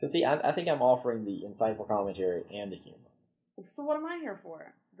see, I think I'm offering the insightful commentary and the humor. So what am I here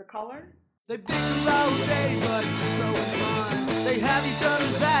for? The color? They bicker all day, but so fun. They have each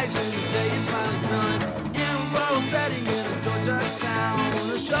other's bags and the day is finally done. In a rural setting in a Georgia town,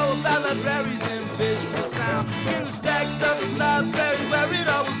 a show about libraries and visual sound. In the stacks of the library where it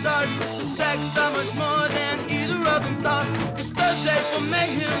always starts. The stacks are much more than either of them thought. It's Thursday for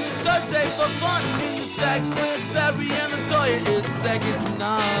mayhem, it's Thursday for fun. In the stacks with Barry and Latoya, it's second to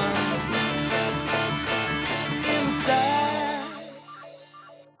none. In the stacks.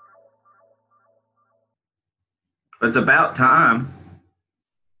 It's about time.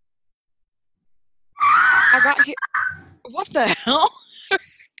 I got here. What the hell?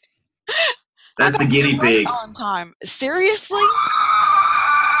 That's the guinea pig. Right on time. Seriously?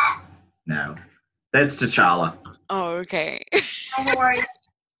 No, that's T'Challa. Oh, okay. How are you?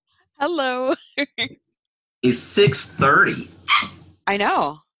 Hello. It's 6:30. I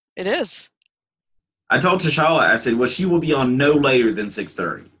know. It is. I told T'Challa, I said, well, she will be on no later than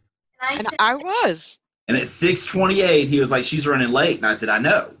 6:30. And I was. And at 6:28, he was like, she's running late. And I said, I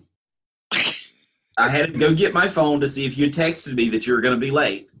know. I had to go get my phone to see if you had texted me that you were going to be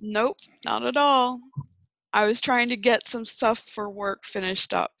late. Nope, not at all. I was trying to get some stuff for work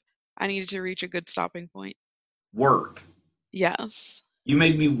finished up. I needed to reach a good stopping point. Work. Yes. You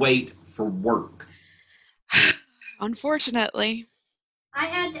made me wait for work. Unfortunately. I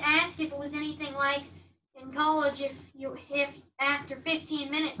had to ask if it was anything like in college if after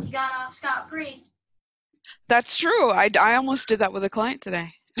 15 minutes you got off scot-free. That's true. I almost did that with a client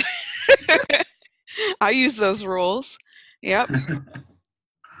today. I use those rules. Yep.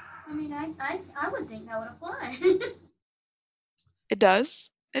 I mean, I would think that would apply. It does.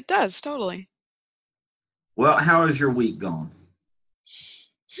 It does, totally. Well, how has your week gone?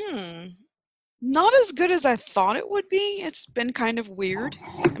 Not as good as I thought it would be. It's been kind of weird.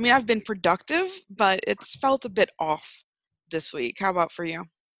 I mean, I've been productive, but it's felt a bit off this week. How about for you?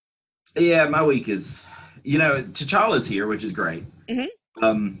 Yeah, my week is, T'Challa's here, which is great.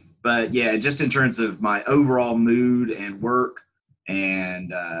 Mm-hmm. But yeah, just in terms of my overall mood and work and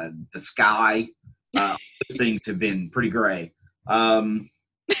the sky, those things have been pretty gray.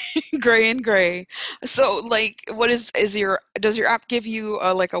 Gray and gray. So, like, does your app give you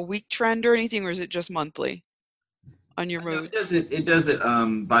like a week trend or anything, or is it just monthly on your mood? It does it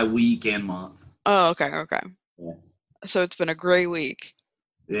by week and month. Oh, okay. Yeah. So it's been a gray week.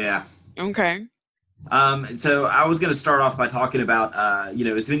 Yeah. Okay. So I was going to start off by talking about,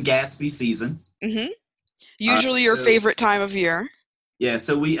 it's been Gatsby season. Mm-hmm. Usually your favorite time of year. Yeah,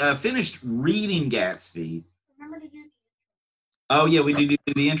 so we finished reading Gatsby. Oh, yeah, we did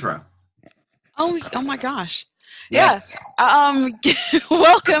do the intro. Oh my gosh. Yes. Yeah.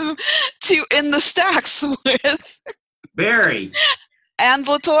 Welcome to In the Stacks with Barry. And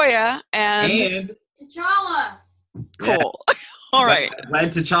Latoya and T'Challa. Cool. Yeah. All right.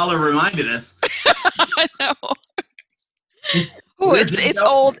 Glad T'Challa reminded us. I know. Ooh,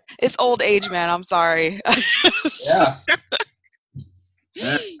 it's old age, man. I'm sorry. Yeah.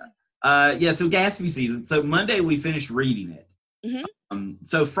 So Gatsby season. So Monday we finished reading it. Mm-hmm.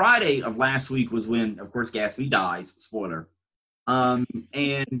 So Friday of last week was when, of course, Gatsby dies. Spoiler. And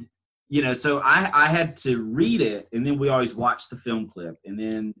so I had to read it, and then we always watch the film clip, and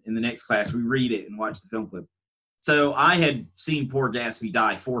then in the next class we read it and watch the film clip. So I had seen poor Gatsby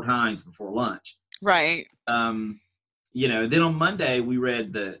die 4 times before lunch. Right. Then on Monday we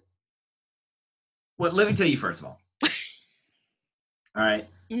read let me tell you first of all. All right.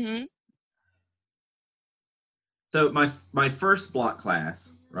 Mm-hmm. So my first block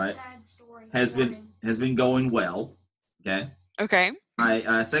class, right, has been going well. Okay. Okay.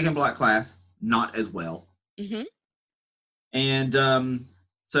 My second block class, not as well. Mm-hmm. And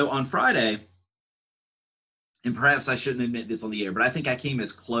so on Friday, and perhaps I shouldn't admit this on the air, but I think I came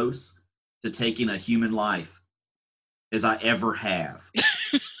as close to taking a human life as I ever have.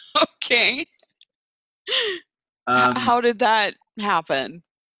 Okay. How did that happen?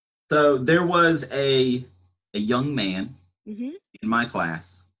 So there was a young man mm-hmm. in my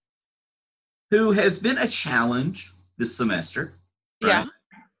class who has been a challenge this semester. Right? Yeah.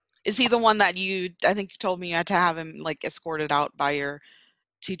 Is he the one that I think you told me you had to have him like escorted out by your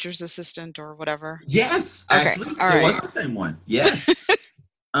teacher's assistant or whatever? Yes. Okay. Actually, all it right. was the same one. Yeah.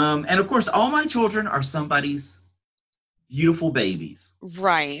 And of course, all my children are somebody's beautiful babies.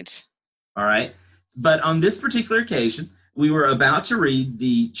 Right. All right. But on this particular occasion, we were about to read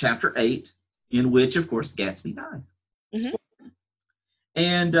the chapter 8, in which, of course, Gatsby dies. Mm-hmm.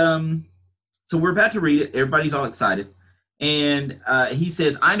 And so we're about to read it. Everybody's all excited. And he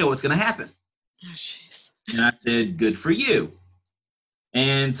says, I know what's going to happen. Oh, jeez. And I said, good for you.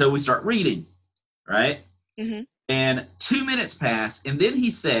 And so we start reading, right? Mhm. And 2 minutes pass, and then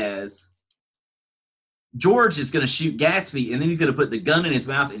he says, George is going to shoot Gatsby, and then he's going to put the gun in his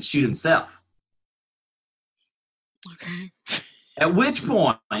mouth and shoot himself. Okay. At which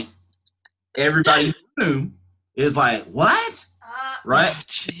point, everybody in the room is like, what? Right? Oh,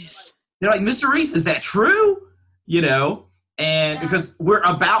 jeez. They're like, Mr. Reese, is that true? You know, and Yeah. because we're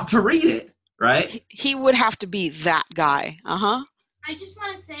about to read it, right? He would have to be that guy. Uh-huh. I just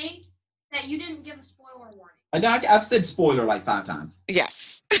want to say that you didn't give a spoiler warning. I know I've said spoiler like 5 times.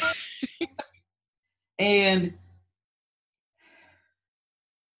 Yes. And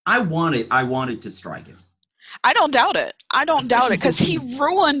I wanted to strike him. I don't doubt it. I don't doubt it because Especially he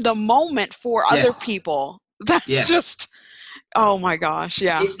ruined the moment for other Yes. people. That's Yes. just, oh my gosh,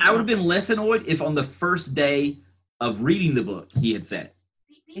 yeah. I would have been less annoyed if on the first day of reading the book he had said it,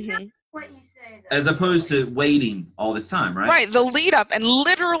 Be careful Mhm. what you say, though. as opposed to waiting all this time, right? Right, the lead up, and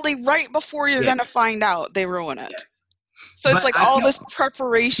literally right before you're Yes. going to find out, they ruin it. Yes. So it's But like I all feel- this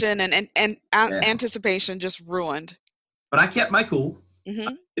preparation and Yeah. anticipation just ruined. But I kept my cool.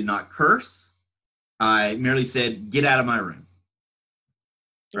 Hmm. Did not curse. I merely said, "Get out of my room."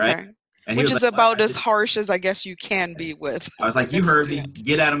 Right? Okay. And he Which was is like, about I as harsh as I guess you can be with. I was like, "You heard me.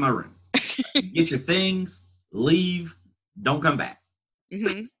 Get out of my room. Get your things. Leave. Don't come back."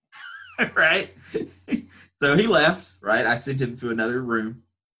 Hmm. Right? So he left. Right? I sent him to another room,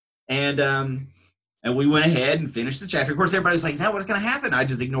 and we went ahead and finished the chapter. Of course, everybody's like, "Is that what's going to happen?" I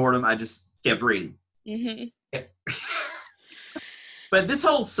just ignored him. I just kept reading. Hmm. But this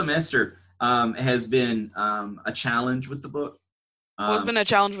whole semester has been a challenge with the book. Well, it's been a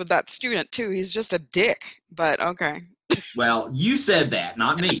challenge with that student too. He's just a dick, but okay. Well, you said that,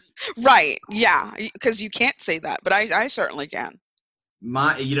 not me. Right, yeah, because you can't say that, but I certainly can.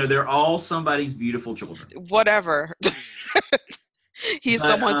 They're all somebody's beautiful children. Whatever. He's But,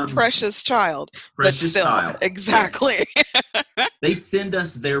 someone's precious child. Precious but still, child. exactly. They send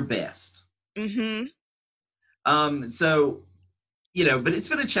us their best. Hmm. So, but it's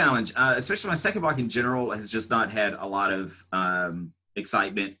been a challenge, especially my second block in general has just not had a lot of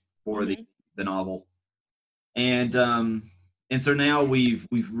excitement for the novel. And so now we've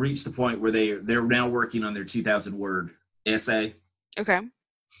reached the point where they're now working on their 2,000 word essay. Okay.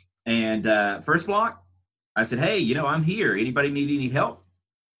 And first block, I said, "Hey, I'm here. Anybody need any help?"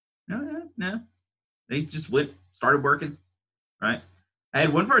 No. They just started working, right? I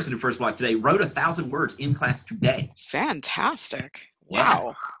had one person in first block today wrote 1,000 words in class today. Fantastic. Yeah.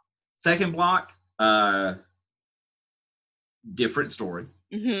 Wow. Second block, different story.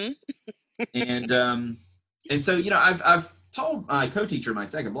 Hmm. And so I've told my co-teacher in my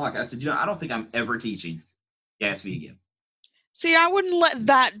second block, I said, I don't think I'm ever teaching Gatsby again. See, I wouldn't let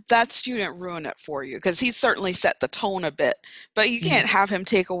that student ruin it for you because he certainly set the tone a bit. But you can't have him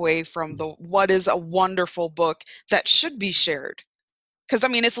take away from what is a wonderful book that should be shared. Because, I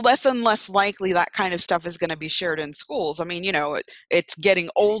mean, it's less and less likely that kind of stuff is going to be shared in schools. I mean, it's getting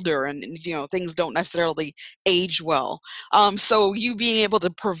older and, things don't necessarily age well. So you being able to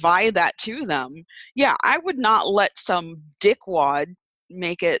provide that to them, yeah, I would not let some dickwad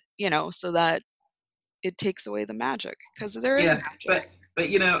make it, so that it takes away the magic. Because there is magic. But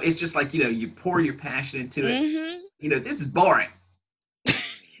it's just like, you pour your passion into it. Mm-hmm. This is boring.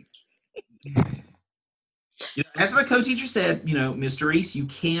 As my co-teacher said, Mr. Reese, you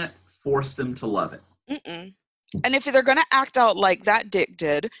can't force them to love it. Mm-mm. And if they're going to act out like that dick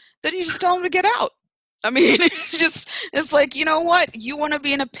did, then you just tell them to get out. I mean, it's like, you know what? You want to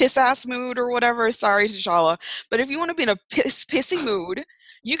be in a piss-ass mood or whatever. Sorry, T'Challa. But if you want to be in a pissy mood,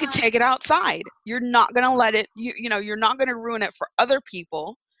 you can take it outside. You're not going to let it, you're not going to ruin it for other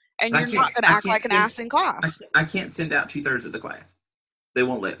people. And you're not going to act like an ass in class. I can't send out 2/3 of the class. They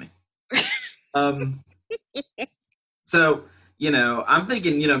won't let me. So, I'm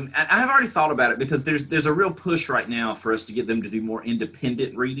thinking, I have already thought about it because there's a real push right now for us to get them to do more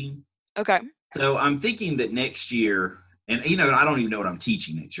independent reading. Okay. So I'm thinking that next year, and I don't even know what I'm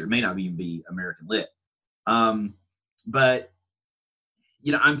teaching next year. It may not even be American Lit. But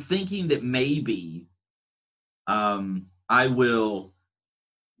I'm thinking that maybe I will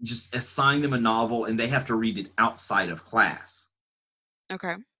just assign them a novel and they have to read it outside of class.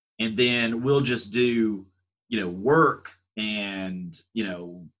 Okay. And then we'll just do, work and,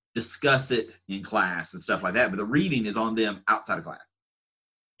 discuss it in class and stuff like that. But the reading is on them outside of class.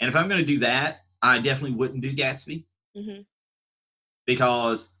 And if I'm going to do that, I definitely wouldn't do Gatsby. Mm-hmm.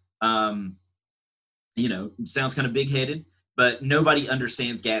 Because, it sounds kind of big-headed, but nobody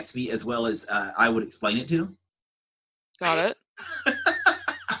understands Gatsby as well as I would explain it to them. Got it.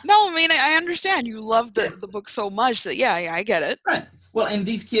 No, I mean, I understand. You love the book so much that, yeah, I get it. Right. Well, and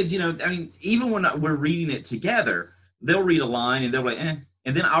these kids, I mean, even when we're reading it together, they'll read a line and they'll be like, eh.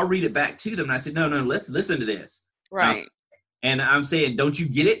 And then I'll read it back to them. And I said, no, listen to this. Right. And I'm saying, don't you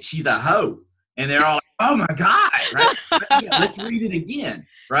get it? She's a hoe. And they're all like, oh my God, right? Yeah, let's read it again,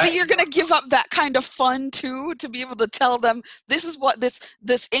 right? So you're going to give up that kind of fun too, to be able to tell them this is what this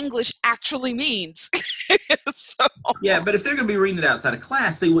English actually means. So, yeah, but if they're going to be reading it outside of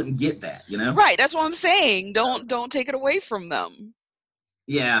class, they wouldn't get that, Right, that's what I'm saying. Don't take it away from them.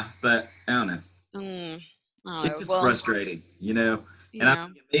 Yeah, but I don't know. I don't It's know. just Well, frustrating, And yeah.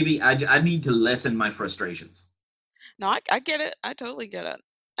 maybe I need to lessen my frustrations. No, I get it. I totally get it.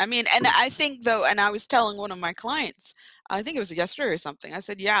 I mean, and I think though, and I was telling one of my clients, I think it was yesterday or something, I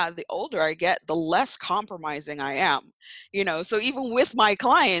said, yeah, the older I get, the less compromising I am. So even with my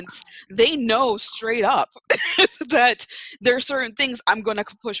clients, they know straight up that there are certain things I'm going to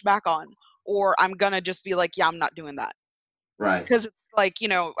push back on, or I'm going to just be like, yeah, I'm not doing that. Right. Because it's like,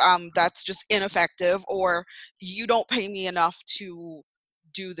 that's just ineffective, or you don't pay me enough to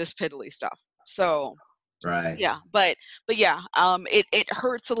do this piddly stuff. So right. yeah, but yeah, it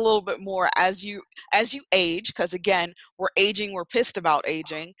hurts a little bit more as you age, because again, we're aging, we're pissed about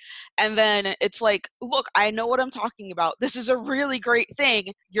aging, and then it's like, look, I know what I'm talking about. This is a really great thing.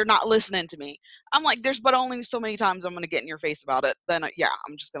 You're not listening to me. I'm like, there's but only so many times I'm going to get in your face about it. Then yeah,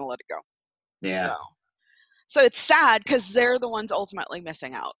 I'm just going to let it go. Yeah. So it's sad because they're the ones ultimately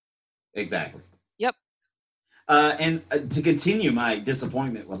missing out. Exactly. Yep. And to continue my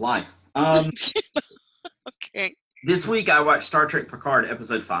disappointment with life, okay. This week I watched Star Trek Picard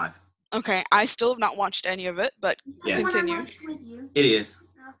episode 5. Okay, I still have not watched any of it, but Yeah. continue. It is.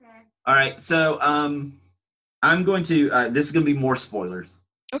 Okay. All right, so I'm going to. This is going to be more spoilers.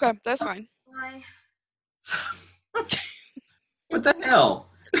 Okay, that's fine. Why? What the hell?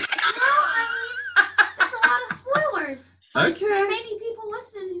 No, I mean, that's a lot of spoilers. Okay. There may be people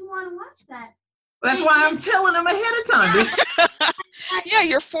listening who want to watch that. That's why I'm telling them ahead of time. Yeah,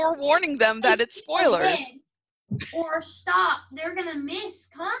 you're forewarning them that it's spoilers. Or stop. They're going to miss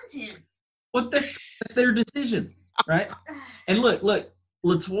content. Well, that's their decision, right? And look,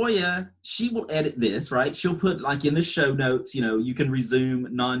 Latoya, she will edit this, right? She'll put like in the show notes, you can resume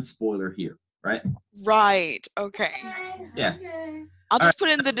non-spoiler here, right? Right. Okay. Yeah. Okay. I'll just put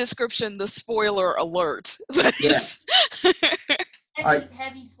in the description the spoiler alert. Yes.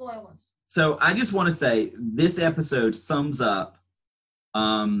 Heavy spoilers. So I just want to say this episode sums up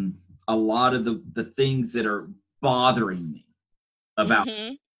a lot of the things that are bothering me about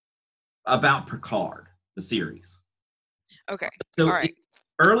Picard, the series. Okay. So all right.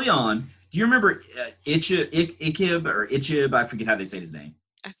 Early on, do you remember Ichib? I forget how they say his name.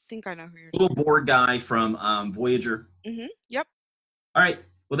 I think I know who you're Little Borg guy from Voyager. Yep. All right.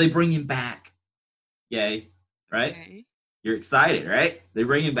 Well, they bring him back. Yay. Right? Okay. You're excited, right? They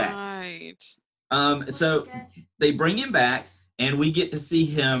bring him back. Right. So they bring him back, and we get to see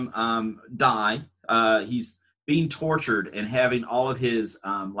him die. He's being tortured and having all of his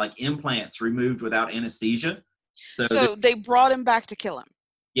like implants removed without anesthesia. So they brought him back to kill him.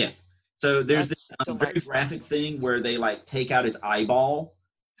 Yes. So there's That's this very graphic thing where they like take out his eyeball.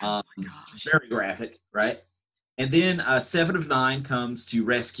 Oh my gosh. Very graphic, right? And then 7 of 9 comes to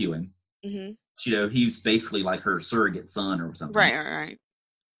rescue him. He's basically like her surrogate son or something. Right.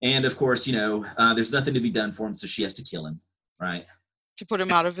 And of course, there's nothing to be done for him, so she has to kill him, right? To put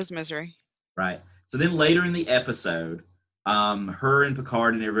him out of his misery. Right. So then later in the episode, her and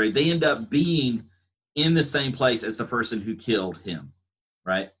Picard and everybody, they end up being in the same place as the person who killed him,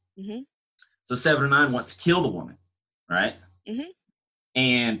 right? So 7 of 9 wants to kill the woman, right?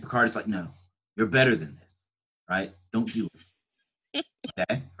 And Picard is like, no, you're better than this, right? Don't do it.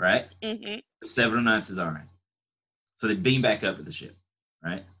 Okay, right? 7 of 9 says, all right. So they beam back up to the ship,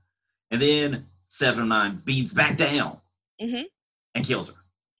 right? And then 7 of 9 beams back down and kills her.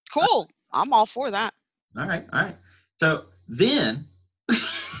 Cool. I'm all for that. All right. So then,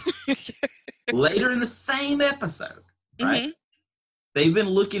 later in the same episode, right? They've been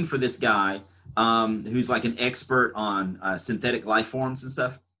looking for this guy who's like an expert on synthetic life forms and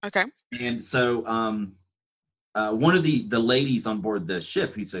stuff. Okay. And so one of the ladies on board the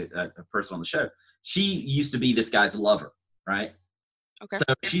ship, who's a person on the show, she used to be this guy's lover, right? Okay. So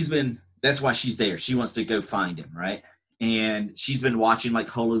that's why she's there. She wants to go find him, right? And she's been watching like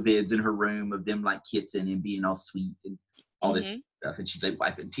holovids in her room of them like kissing and being all sweet and all this stuff. And she's like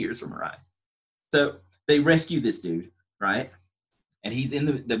wiping tears from her eyes. So they rescue this dude, right? And he's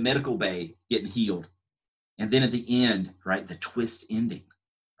in the medical bay getting healed. And then at the end, right, the twist ending,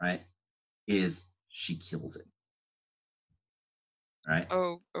 right, is she kills him. Right?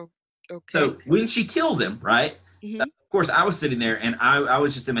 Oh, okay. So when she kills him, right, Mhm. Of course, I was sitting there, and I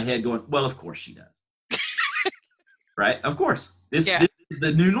was just in my head going, well, of course she does. Right? Of course. This Yeah. is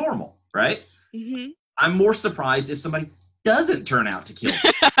the new normal, right? Hmm. I'm more surprised if somebody doesn't turn out to kill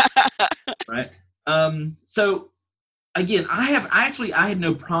her, right? So again, I had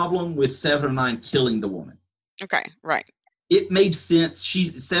no problem with 7 of 9 killing the woman. Okay, right. It made sense.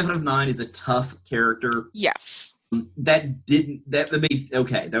 7 of 9 is a tough character. Yes. That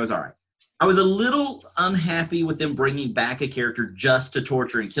was all right. I was a little unhappy with them bringing back a character just to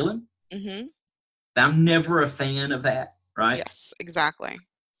torture and kill him. Hmm. I'm never a fan of that, right? Yes, exactly.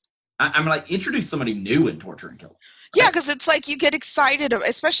 I'm like, introduce somebody new and torture and kill them. Yeah, because it's like you get excited,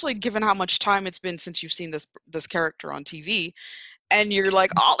 especially given how much time it's been since you've seen this character on TV, and you're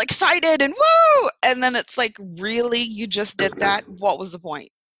like all excited and woo, and then it's like, really, you just did that? What was the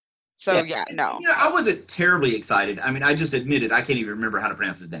point? So yeah, no. You know, I wasn't terribly excited. I mean, I just admitted I can't even remember how to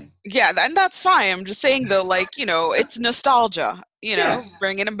pronounce his name. Yeah, and that's fine. I'm just saying though, like, it's nostalgia, Yeah.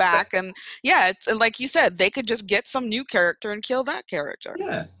 bringing him back, and yeah, it's and like you said, they could just get some new character and kill that character.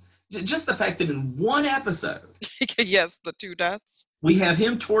 Yeah. Just the fact that in one episode, Yes, the 2 deaths. we have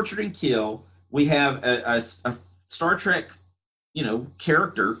him tortured and kill. We have a Star Trek,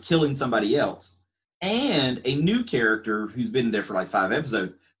 character killing somebody else, and a new character who's been there for like 5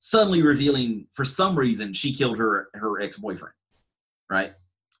 episodes suddenly revealing for some reason she killed her ex-boyfriend, right?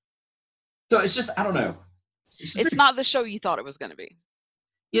 So it's just, I don't know. It's not the show you thought it was going to be.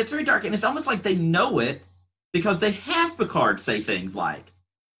 Yeah, it's very dark, and it's almost like they know it because they have Picard say things like,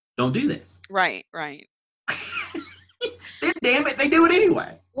 "Don't do this." Right, right. Then, damn it, they do it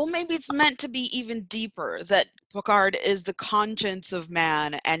anyway. Well, maybe it's meant to be even deeper, that Picard is the conscience of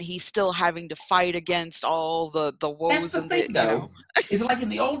man, and he's still having to fight against all the woes. That's the and thing, though. It's like in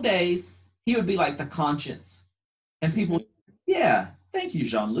the old days, he would be like the conscience, and people, yeah, thank you,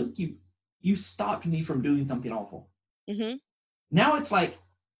 Jean-Luc. You stopped me from doing something awful. Mm-hmm. Now it's like,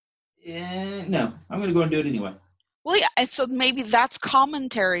 no, I'm going to go and do it anyway. Well, yeah, and so maybe that's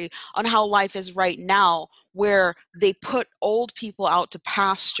commentary on how life is right now, where they put old people out to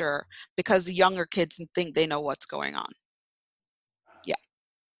pasture because the younger kids think they know what's going on. Yeah.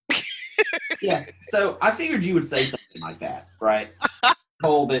 Yeah, so I figured you would say something like that, right?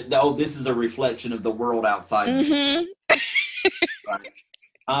 This is a reflection of the world outside. Mm-hmm. Right?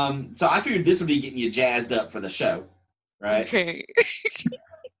 So I figured this would be getting you jazzed up for the show, right? Okay.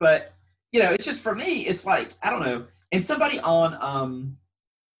 But it's just, for me, it's like, I don't know. And somebody on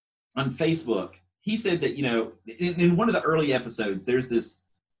Facebook, he said that, in one of the early episodes, there's this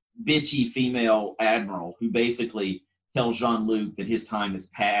bitchy female admiral who basically tells Jean-Luc that his time has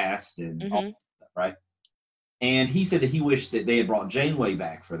passed and all that stuff, right? And he said that he wished that they had brought Janeway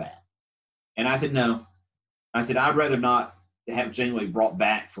back for that. And I said, no. I said, I'd rather not have Janeway brought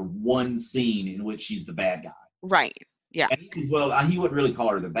back for one scene in which she's the bad guy. Right. Yeah. And he says, well, he wouldn't really call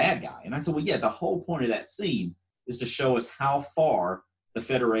her the bad guy. And I said, well, yeah, the whole point of that scene is to show us how far the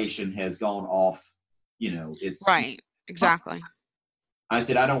Federation has gone off, it's... Right. Exactly. I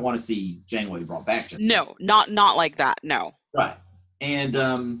said, I don't want to see Janeway brought back. No, not like that, no. Right.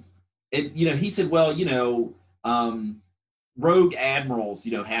 And, he said, well, rogue admirals,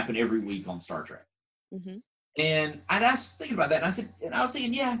 happen every week on Star Trek. Mm-hmm. And I was thinking about that, and I was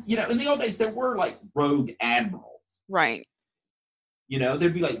thinking, yeah, in the old days, there were, like, rogue admirals. Right.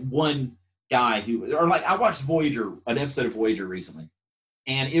 There'd be like one guy I watched Voyager, an episode of Voyager recently,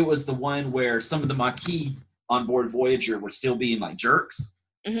 and it was the one where some of the Maquis on board Voyager were still being like jerks.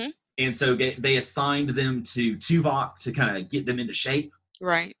 Mm-hmm. And so they assigned them to Tuvok to kind of get them into shape.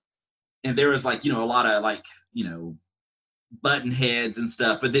 Right. And there was like, a lot of like, button heads and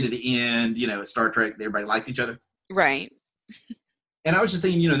stuff. But then at the end, at Star Trek, everybody likes each other. Right. And I was just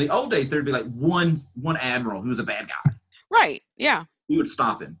thinking, in the old days, there'd be like one admiral who was a bad guy. Right. Yeah. We would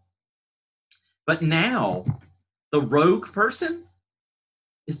stop him. But now, the rogue person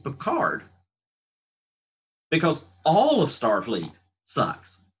is Picard. Because all of Starfleet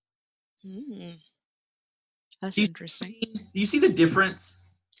sucks. Mm. That's Do you interesting. Do you see the difference?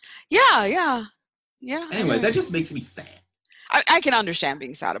 Yeah. Anyway, that just makes me sad. I can understand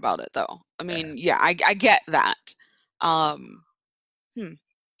being sad about it, though. I mean, yeah, I get that.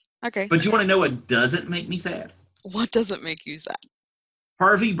 Okay. But you want to know what doesn't make me sad? What doesn't make you sad?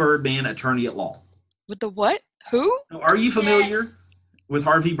 Harvey Birdman, attorney at law. With the what? Who? Are you familiar Yes. with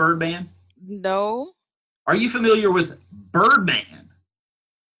Harvey Birdman? No. Are you familiar with Birdman?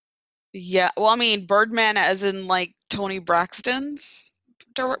 Yeah. Well, I mean, Birdman as in like Tony Braxton's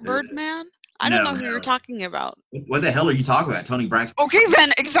Birdman? I don't know who you're talking about. What the hell are you talking about, Tony Braxton? Okay,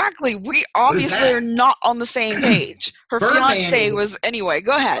 then, exactly. We obviously that? are not on the same page. Her Birdman fiance is- was... Anyway,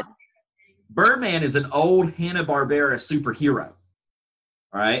 go ahead. Birdman is an old Hanna-Barbera superhero.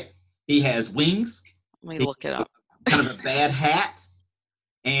 All right. He has wings. Let me look it up. Kind of a bad hat.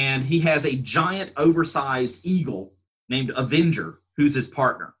 And he has a giant oversized eagle named Avenger, who's his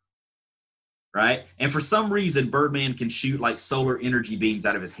partner. Right? And for some reason, Birdman can shoot like solar energy beams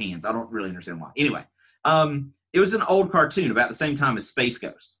out of his hands. I don't really understand why. Anyway, it was an old cartoon about the same time as Space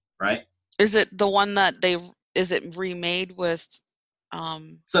Ghost, right? Is it the one that is it remade with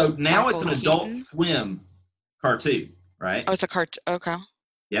So now Michael it's an Adult Keaton? Swim cartoon, right? Oh, it's a cartoon. Okay.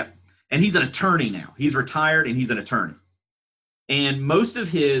 Yep. And he's an attorney now. He's retired and he's an attorney. And most of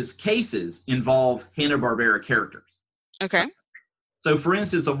his cases involve Hanna-Barbera characters. Okay. So, for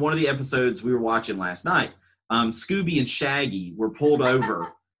instance, on one of the episodes we were watching last night, Scooby and Shaggy were pulled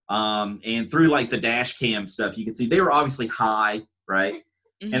over, and through like the dash cam stuff, you can see they were obviously high, right?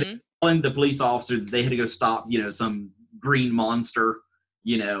 Mhm. And they telling the police officer that they had to go stop, some green monster,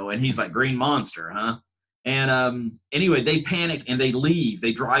 and he's like, green monster, huh? And anyway, they panic and they leave.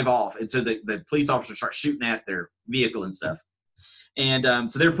 They drive off, and so the police officers start shooting at their vehicle and stuff.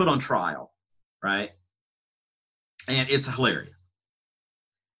 And so they're put on trial, right? And it's hilarious.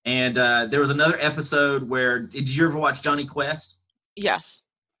 And there was another episode where, did you ever watch Johnny Quest? Yes.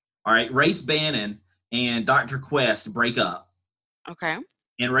 All right, Race Bannon and Dr. Quest break up. Okay.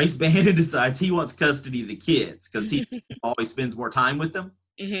 And Race Bannon decides he wants custody of the kids because he always spends more time with them.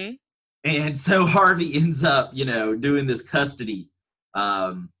 Mm-hmm. And so Harvey ends up, doing this custody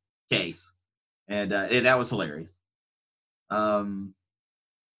case. And that was hilarious.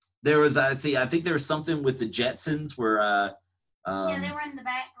 There was, I think there was something with the Jetsons where... yeah, they were in the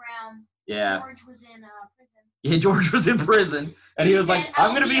background. Yeah. George was in prison. Yeah, George was in prison, and he was like, said,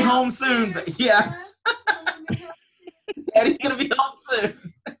 I'm going to be home soon. But yeah, Daddy's going to be home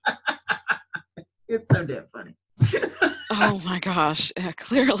soon. It's so damn funny. Oh my gosh. Yeah,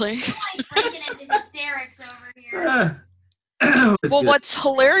 clearly. Like breaking into hysterics over here. Well, what's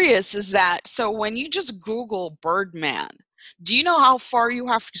hilarious is that, so when you just Google Birdman, do you know how far you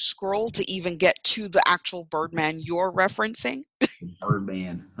have to scroll to even get to the actual Birdman you're referencing?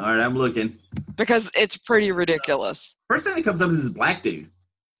 Birdman. All right, I'm looking. Because it's pretty ridiculous. First thing that comes up is this black dude.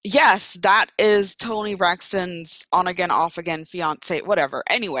 Yes, that is Tony Braxton's on-again, off-again fiance, whatever.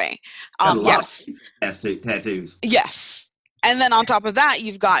 Anyway, yes. Tattoos. Yes. And then on top of that,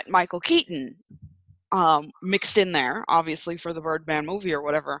 you've got Michael Keaton mixed in there, obviously, for the Birdman movie or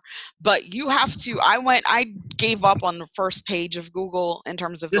whatever. But you have to, I gave up on the first page of Google in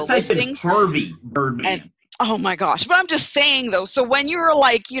terms of Just the type in listings. Harvey Birdman. And, oh my gosh. But I'm just saying, though, so when you're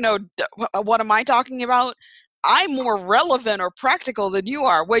like, what am I talking about? I'm more relevant or practical than you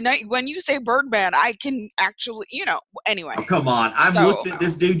are. When you say Birdman, I can actually, anyway. Oh, come on. I've looked at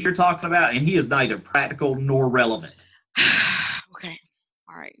this dude you're talking about, and he is neither practical nor relevant. Okay.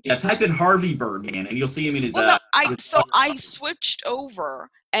 All right. Yeah, type in Harvey Birdman, and you'll see him in his... Well, no, I switched over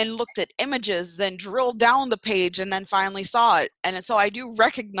and looked at images, then drilled down the page, and then finally saw it. And so I do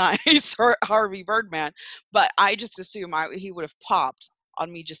recognize Harvey Birdman, but I just assume he would have popped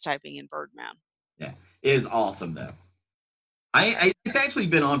on me just typing in Birdman. Yeah, it is awesome, though. It's actually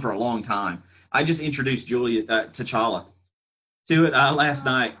been on for a long time. I just introduced Julia T'Challa to it last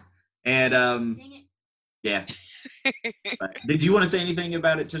night. And, Dang it. yeah. But did you want to say anything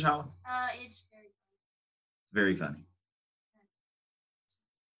about it, T'Challa? It's Very very funny.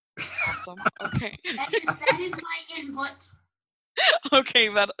 Awesome. Okay. that is my input. Okay,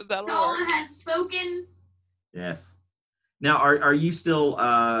 that'll Noah work. has spoken. Yes. Now, are you still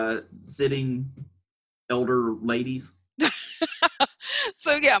sitting elder ladies?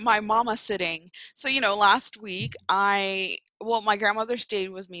 So yeah, my mama sitting. So last week my grandmother stayed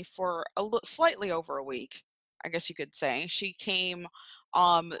with me for slightly over a week, I guess you could say. She came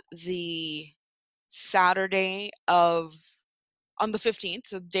the Saturday on the 15th,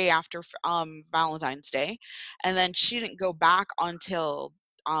 the day after Valentine's Day, and then she didn't go back until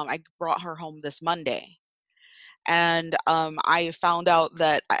I brought her home this Monday. And I found out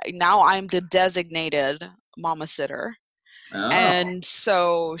that now I'm the designated mama sitter. Oh. And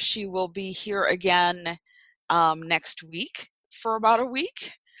so she will be here again next week for about a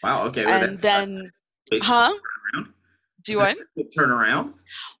week. Wow, okay. And then, Do what? Turn around?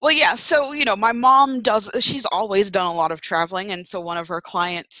 Well, yeah. So, my mom she's always done a lot of traveling. And so one of her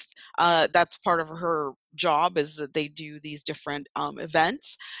clients, that's part of her job, is that they do these different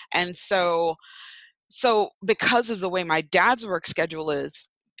events. And so because of the way my dad's work schedule is,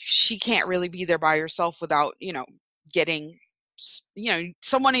 she can't really be there by herself without, getting,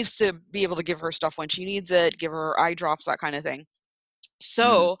 someone needs to be able to give her stuff when she needs it, give her eye drops, that kind of thing.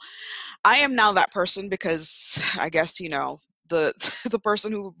 So I am now that person because I guess, the the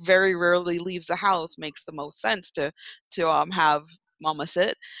person who very rarely leaves the house makes the most sense to have Mama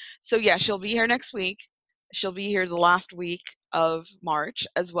sit. So yeah, she'll be here next week. She'll be here the last week of March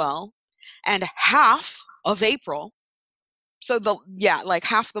as well, and half of April. So like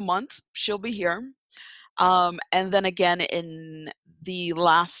half the month she'll be here, and then again in the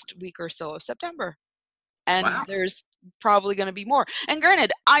last week or so of September. And Wow. there's probably going to be more. And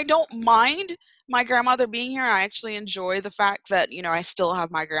granted, I don't mind my grandmother being here. I actually enjoy the fact that, I still have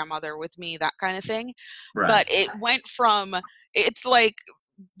my grandmother with me, that kind of thing. Right. But it went from, it's like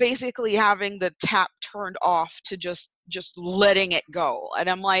basically having the tap turned off to just letting it go. And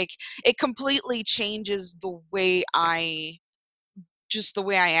I'm like, it completely changes the way I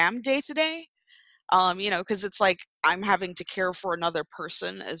am day to day. Because it's like I'm having to care for another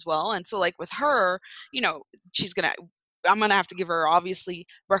person as well. And so like with her, I'm going to have to give her obviously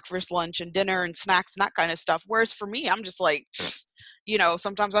breakfast, lunch, and dinner and snacks and that kind of stuff. Whereas for me, I'm just like,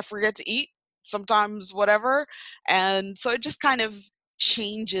 sometimes I forget to eat, sometimes whatever. And so it just kind of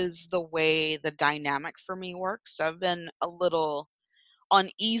changes the way the dynamic for me works. So I've been a little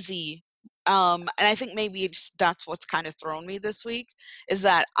uneasy. And I think maybe that's what's kind of thrown me this week, is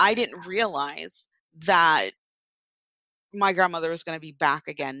that I didn't realize that my grandmother was going to be back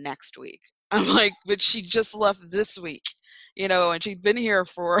again next week. I'm like, but she just left this week, and she's been here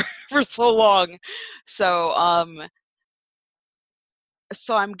for so long. So I'm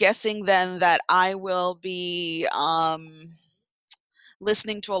guessing then that I will be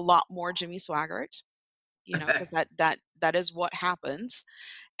listening to a lot more Jimmy Swaggart, because that is what happens.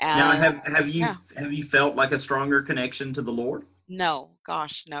 And now, have you felt like a stronger connection to the Lord? No,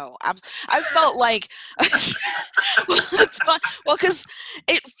 gosh, no. I felt like it's fun. Well, because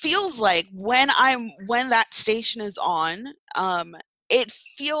it feels like when that station is on, it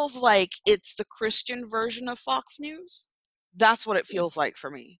feels like it's the Christian version of Fox News. That's what it feels like for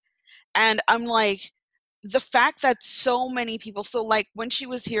me. And I'm like, the fact that so many people. So like when she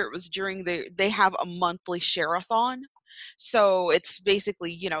was here, it was during they have a monthly share-a-thon. So it's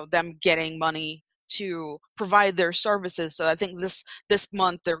basically, them getting money to provide their services. So I think this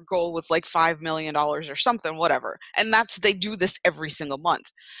month their goal was like $5 million or something, whatever. And they do this every single month.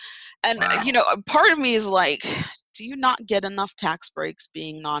 And, wow. Part of me is like, do you not get enough tax breaks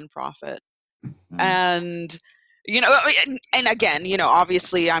being nonprofit? Mm-hmm. And, and again,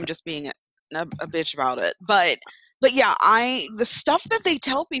 obviously I'm just being a bitch about it. But yeah, the stuff that they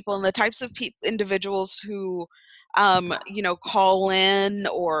tell people and the types of individuals who call in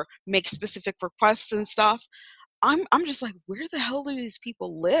or make specific requests and stuff, I'm just like, where the hell do these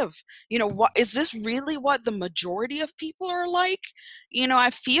people live? What is this really what the majority of people are like? I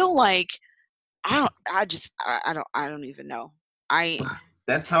feel like I don't even know.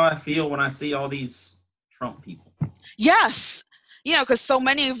 That's how I feel when I see all these Trump people. Yes. Because so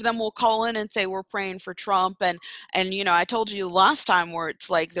many of them will call in and say, we're praying for Trump. And I told you last time where it's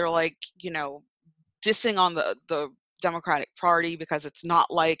like, they're like, dissing on the Democratic Party because it's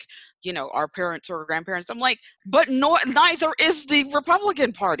not like, our parents or grandparents. I'm like, but no, neither is the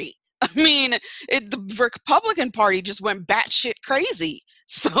Republican Party. I mean, the Republican Party just went batshit crazy.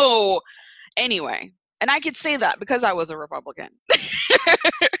 So anyway, and I could say that because I was a Republican.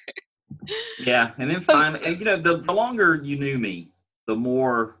 Yeah, and then finally, the longer you knew me, the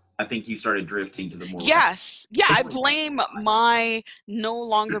more I think you started drifting to the more. Yes. Yeah, I blame my no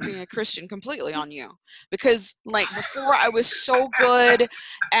longer being a Christian completely on you. Because, like, before I was so good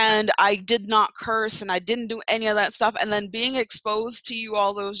and I did not curse and I didn't do any of that stuff. And then being exposed to you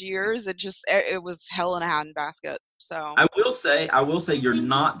all those years, it was hell in a handbasket. So I will say you're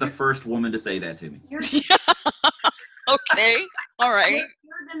not the first woman to say that to me. Okay. All right.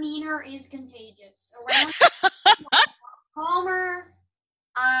 Your demeanor is contagious. Around calmer.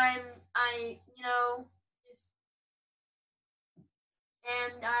 And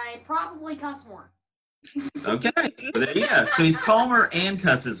I probably cuss more. Okay. Well, there you go. So he's calmer and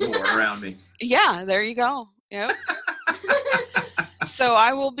cusses more around me. Yeah, there you go. Yep. So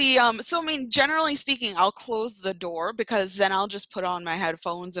I will be, generally speaking, I'll close the door because then I'll just put on my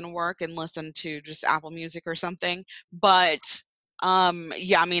headphones and work and listen to just Apple Music or something. But,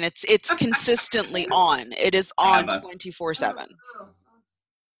 it's consistently on. It is on 24/7.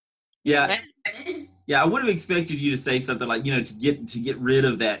 Yeah. Yeah, I would have expected you to say something like, to get rid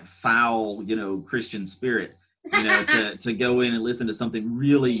of that foul, Christian spirit, to go in and listen to something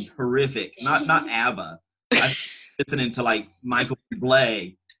really horrific. Not ABBA. I'm listening to like Michael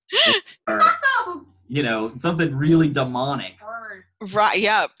Bublé or something really demonic. Right.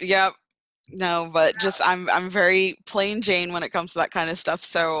 Yep. No, but just I'm very plain Jane when it comes to that kind of stuff.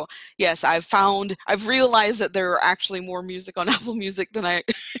 So yes, I've realized that there are actually more music on Apple Music than I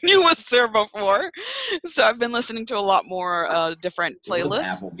knew was there before. So I've been listening to a lot more different It was playlists.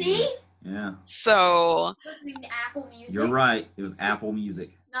 Apple See? Music. Yeah, So Listening to Apple Music. you're right. It was Apple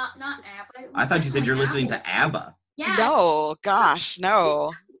Music. Not Apple. I thought you said you're definitely listening Apple. to ABBA. Yeah. no, gosh,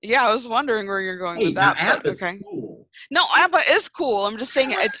 no. Yeah, I was wondering where you're going Hey, with now that, but ABBA's okay. cool. No, ABBA is cool. I'm just saying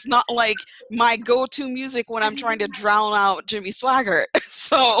it's not like my go-to music when I'm trying to drown out Jimmy Swaggart.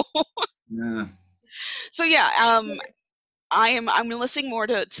 Yeah. So yeah, I'm listening more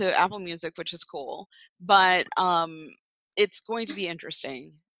to Apple Music, which is cool, but it's going to be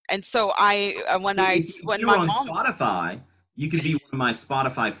interesting. And so when If when you my were on mom, Spotify, you could be one of my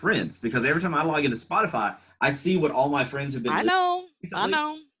Spotify friends because every time I log into Spotify, I see what all my friends have been I listening know, to I recently.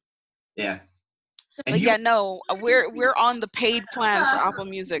 know, Yeah. And but you yeah, no, we're on the paid plan for Apple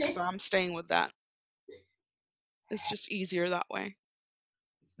Music, so I'm staying with that. It's just easier that way.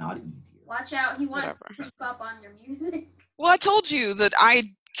 it's not easier. Watch out, he wants Whatever. to creep up on your music. Well, I told you that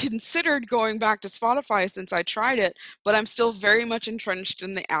I considered going back to Spotify since I tried it, but I'm still very much entrenched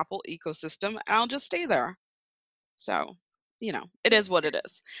in the Apple ecosystem, and I'll just stay there. So, it is what it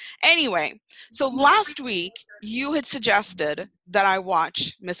is. Anyway, so last week you had suggested that I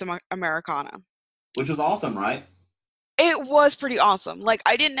watch Miss Americana. Which was awesome, right? It was pretty awesome. Like,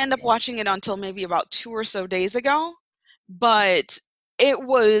 I didn't end up watching it until maybe about 2 or so days ago, but it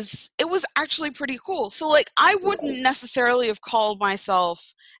was actually pretty cool. So like, I wouldn't necessarily have called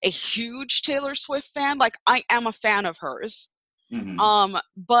myself a huge Taylor Swift fan. Like, I am a fan of hers. Mm-hmm.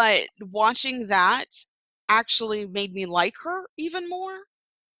 But watching that actually made me like her even more.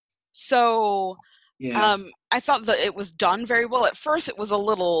 So Yeah. I thought that it was done very well. At first it was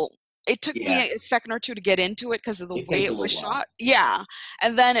it took Yeah. me a second or two to get into it because of the It way takes a it was little while. shot. Yeah.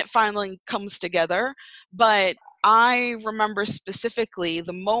 And then it finally comes together. But I remember specifically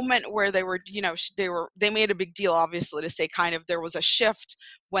the moment where they were, they made a big deal, obviously, to say kind of there was a shift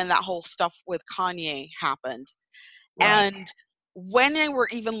when that whole stuff with Kanye happened. Right. And when they were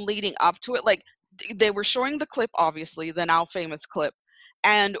even leading up to it, like they were showing the clip, obviously, the now famous clip.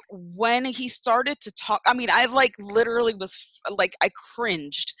 And when he started to talk, I mean, I like literally was like, I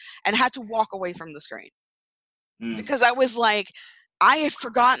cringed and had to walk away from the screen because I was like, I had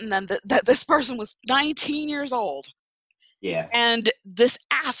forgotten then that this person was 19 years old. Yeah. And this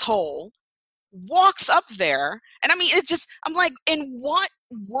asshole walks up there. And I mean, I'm like, in what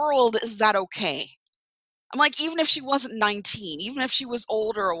world is that okay? I'm like, even if she wasn't 19, even if she was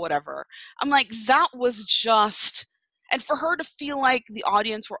older or whatever, I'm like, that was just, and for her to feel like the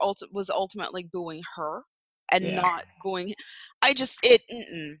audience was ultimately booing her and not booing,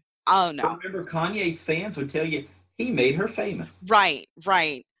 oh no. Remember, Kanye's fans would tell you he made her famous. Right.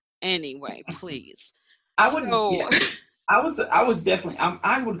 Anyway, please. I wouldn't. I was definitely.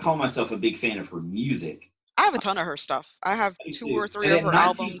 I would call myself a big fan of her music. I have a ton of her stuff. I have 2 or 3 of her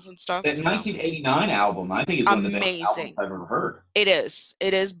albums and stuff. That 1989 album, I think, is one of the best albums I've ever heard. It is.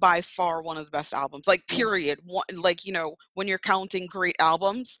 It is by far one of the best albums. Like, period. Like, when you're counting great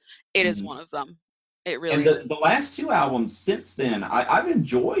albums, it is one of them. It really is. And the last 2 albums since then, I've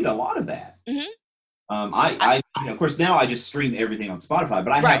enjoyed a lot of that. Mm-hmm. Of course, now I just stream everything on Spotify,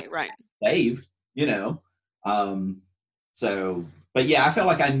 but I have saved, So, but yeah, I felt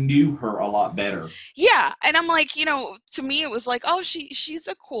like I knew her a lot better. Yeah, and I'm like, to me it was like, oh, she's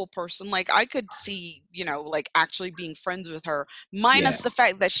a cool person. Like, I could see, like actually being friends with her, minus the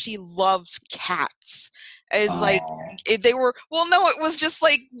fact that she loves cats. It's like, if they were, well, no, it was just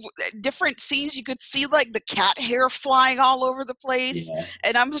like different scenes. You could see like the cat hair flying all over the place,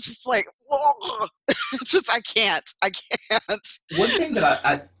 and I'm just like, whoa. I can't. One thing that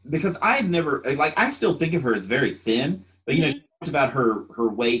I because I had never, like, I still think of her as very thin. But she talked about her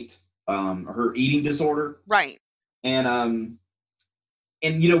weight, her eating disorder, right? And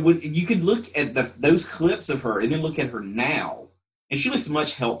when you could look at those clips of her and then look at her now, and she looks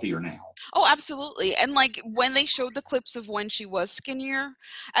much healthier now. Oh, absolutely. And like when they showed the clips of when she was skinnier,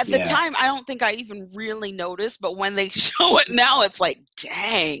 at the time, I don't think I even really noticed. But when they show it now, it's like,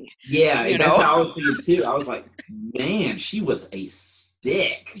 dang. Yeah, that's how I was thinking too. I was like, man, she was a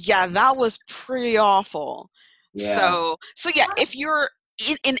stick. Yeah, that was pretty awful. Yeah. So yeah, if you're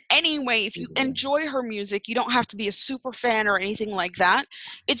in any way, if you enjoy her music, you don't have to be a super fan or anything like that.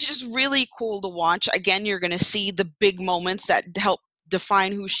 It's just really cool to watch. Again, you're going to see the big moments that help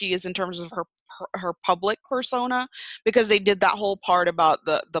define who she is in terms of her public persona, because they did that whole part about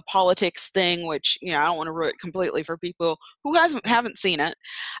the politics thing, which, I don't want to ruin it completely for people who haven't seen it.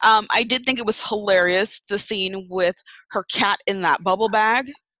 I did think it was hilarious, the scene with her cat in that bubble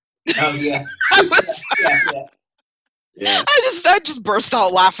bag. Oh yeah. I was Yeah. I just burst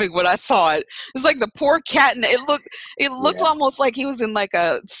out laughing when I saw it. It's like the poor cat, and it looked Yeah. almost like he was in like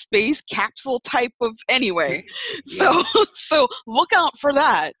a space capsule type of anyway. Yeah. So look out for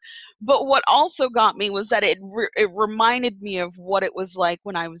that. But what also got me was that it reminded me of what it was like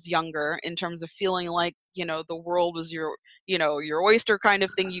when I was younger, in terms of feeling like, the world was your oyster kind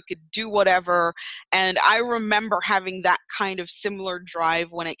of thing. You could do whatever. And I remember having that kind of similar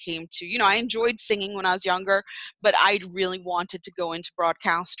drive when it came to, I enjoyed singing when I was younger, but I really wanted to go into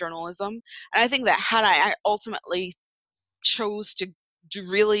broadcast journalism. And I think that had I ultimately chose to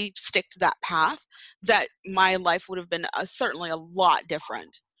really stick to that path, that my life would have been certainly a lot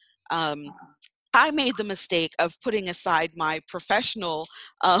different. I made the mistake of putting aside my professional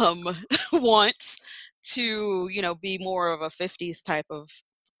wants to, be more of a 50s type of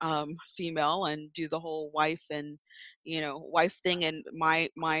female, and do the whole wife and, wife thing. And my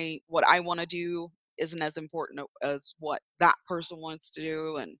what I want to do isn't as important as what that person wants to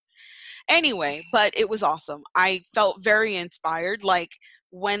do. And anyway, but it was awesome. I felt very inspired, like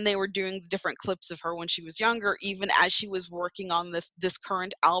when they were doing the different clips of her when she was younger, even as she was working on this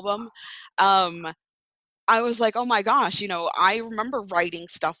current album. um I was like, oh my gosh, I remember writing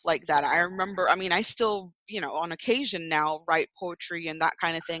stuff like that. I still, on occasion now write poetry and that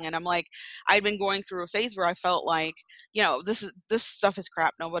kind of thing. And I'm like, I'd been going through a phase where I felt like, this stuff is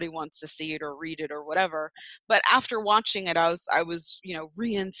crap. Nobody wants to see it or read it or whatever. But after watching it, I was,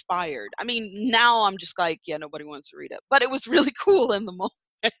 re-inspired. I mean, now I'm just like, yeah, nobody wants to read it. But it was really cool in the moment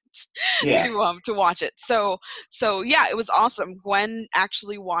Yeah. to watch it. So yeah, it was awesome. Gwen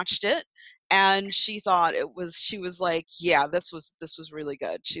actually watched it, and she was like, yeah, this was really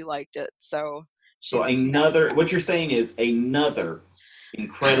good. She liked it. So So what you're saying is another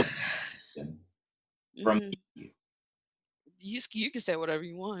incredible from you. You can say whatever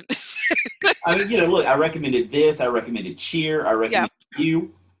you want. I mean, look, I recommended this. I recommended Cheer. I recommended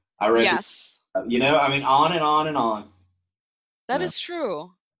you. I recommended, Yes, I mean, on and on and on. that is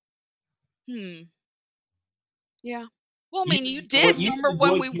true. Yeah. Well, I mean, you did. Remember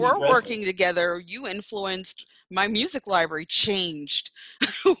when we were working together, you influenced my music library changed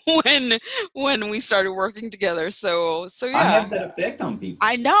when we started working together. So yeah. I have that effect on people.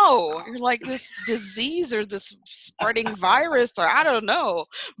 I know. You're like this disease or this spreading virus, or I don't know.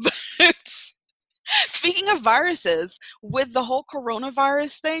 But speaking of viruses, with the whole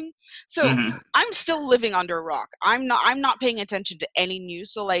coronavirus thing, so I'm still living under a rock. I'm not paying attention to any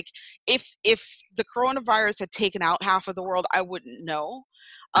news. So like, if the coronavirus had taken out half of the world, I wouldn't know.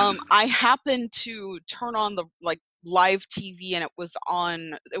 I happened to turn on the live TV, and it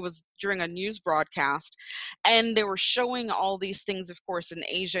was during a news broadcast, and they were showing all these things, of course, in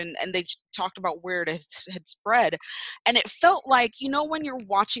Asia, and they talked about where it had spread. And it felt like, when you're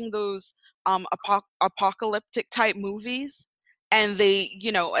watching those apocalyptic type movies, and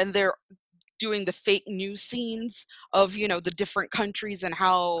they're doing the fake news scenes of, the different countries and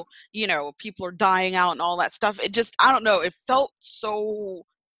how, people are dying out and all that stuff. It just, I don't know, it felt so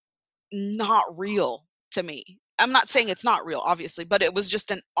not real to me. I'm not saying it's not real, obviously, but it was just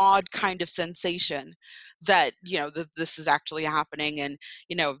an odd kind of sensation that, this is actually happening, and,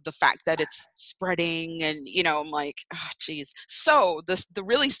 the fact that it's spreading, and, I'm like, oh, geez. So the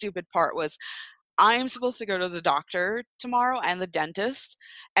really stupid part was, I'm supposed to go to the doctor tomorrow and the dentist.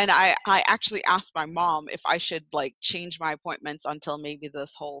 And I actually asked my mom if I should change my appointments until maybe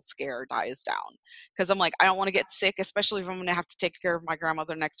this whole scare dies down. Because I'm like, I don't want to get sick, especially if I'm going to have to take care of my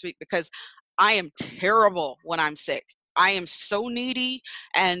grandmother next week, because I am terrible when I'm sick. I am so needy.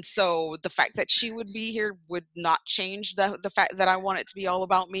 And so the fact that she would be here would not change the fact that I want it to be all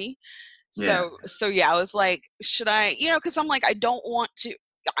about me. Yeah. So yeah, I was like, should I, because I'm like, I don't want to,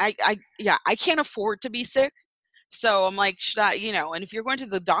 I can't afford to be sick. So I'm like, should I, and if you're going to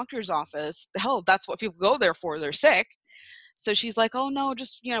the doctor's office, hell, that's what people go there for. They're sick. So she's like, oh no,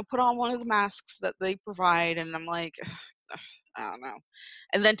 just, put on one of the masks that they provide. And I'm like, I don't know.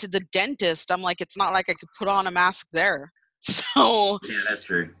 And then to the dentist, I'm like, it's not like I could put on a mask there. So yeah, that's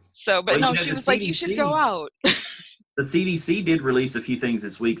true. So, but no, she was like, you should go out. The CDC did release a few things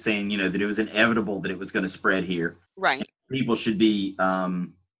this week saying, that it was inevitable that it was going to spread here. Right. People should be,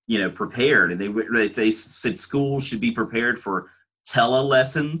 prepared. And they said schools should be prepared for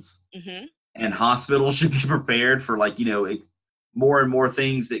telelessons, and hospitals should be prepared for more and more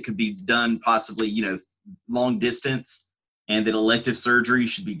things that could be done possibly, long distance, and that elective surgery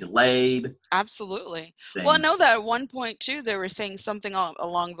should be delayed. Absolutely. Well, I know that at one point too, they were saying something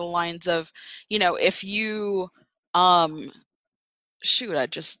along the lines of, if you,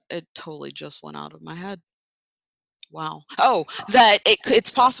 shoot, it totally just went out of my head. Wow. Oh, that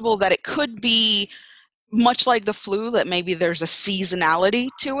it's possible that it could be much like the flu, that maybe there's a seasonality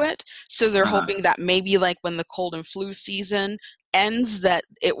to it. So they're hoping that maybe like when the cold and flu season ends, that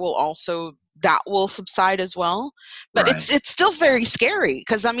it will also, that will subside as well. But Right. it's still very scary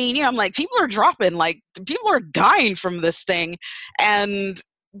because I mean, I'm like, people are dropping, like people are dying from this thing, and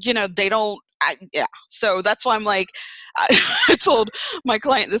they don't. Yeah. So that's why I'm like, I told my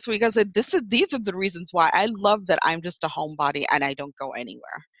client this week, I said, these are the reasons why I love that I'm just a homebody and I don't go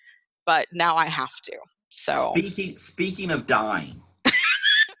anywhere. But now I have to. So Speaking of dying,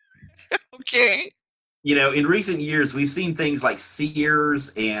 okay. In recent years, we've seen things like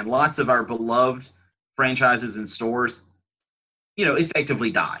Sears and lots of our beloved franchises and stores,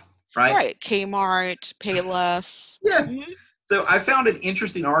 effectively die, right? Right. Kmart, Payless. Yeah. Mhm. So I found an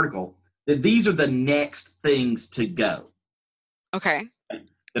interesting article that these are the next things to go. Okay.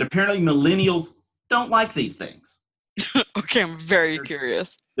 That apparently millennials don't like these things. Okay, I'm very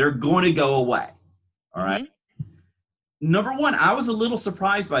curious. They're going to go away. All right. Mhm. Number one, I was a little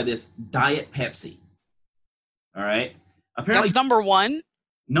surprised by this, Diet Pepsi. All right. Apparently, That's number one.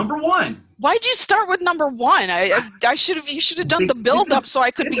 number one. Why'd you start with number one? You should have done the build up so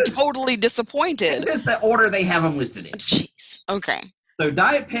I could be totally disappointed. This is the order they have them listed in. Jeez. Okay. So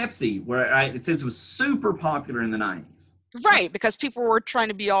Diet Pepsi, where it says it was super popular in the 90s. Right, because people were trying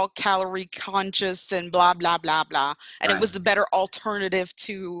to be all calorie conscious and blah, blah, blah, blah. And Right. it was the better alternative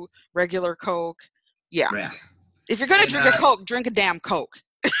to regular Coke. Yeah. Yeah. If you're going to And, drink a Coke, drink a damn Coke.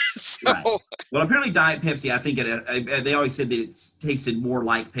 So, Right. Well, apparently Diet Pepsi, I think they always said that it tasted more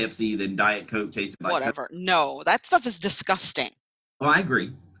like Pepsi than Diet Coke tasted like Coke. whatever. No, that stuff is disgusting. Well, I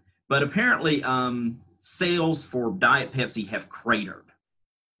agree. But apparently sales for Diet Pepsi have cratered,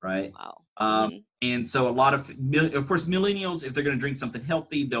 right? Wow. Um, And so a lot of course, millennials, if they're going to drink something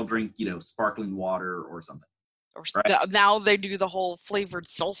healthy, they'll drink, sparkling water or something. Or right. Now they do the whole flavored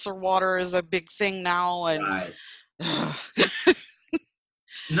seltzer water is a big thing now. And Right.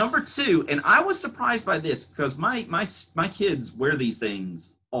 Number two, and I was surprised by this because my kids wear these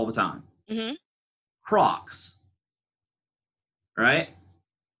things all the time. Mhm. Crocs. Right?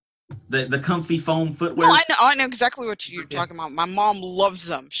 The comfy foam footwear. No, I know exactly what you're talking about. My mom loves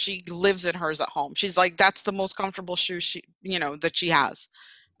them. She lives in hers at home. She's like, that's the most comfortable shoe that she has.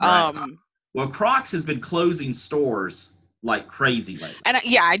 Right. Well, Crocs has been closing stores like crazy lately. And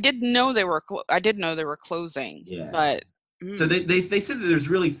I didn't know they were. I did know they were closing. Yeah. But so they said that there's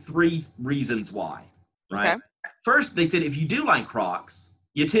really three reasons why. Right. Okay. First, they said if you do like Crocs,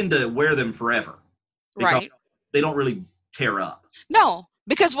 you tend to wear them forever. Right. They don't really tear up. No.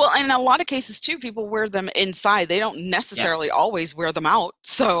 Because, well, in a lot of cases, too, people wear them inside. They don't necessarily always wear them out.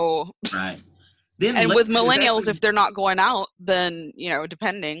 So, right. Then and with millennials, if they're not going out, then,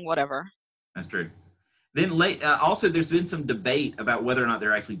 depending, whatever. That's true. Then also, there's been some debate about whether or not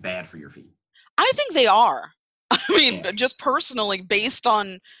they're actually bad for your feet. I think they are. I mean, just personally, based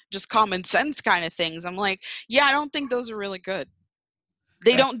on just common sense kind of things, I'm like, yeah, I don't think those are really good.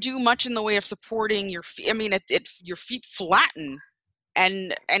 They don't do much in the way of supporting your feet. I mean, your feet flatten.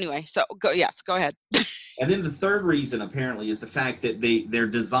 And anyway, so go ahead. And then the third reason apparently is the fact that their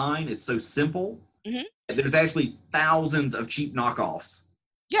design is so simple. Mhm. There's actually thousands of cheap knockoffs.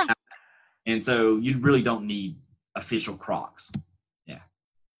 Yeah. And so you really don't need official Crocs. Yeah.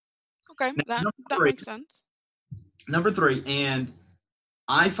 Okay, Now, that makes sense. Number three, and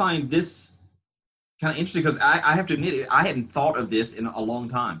I find this kind of interesting because I have to admit it, I hadn't thought of this in a long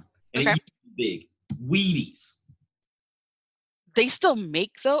time. And it used to be big. Wheaties. They still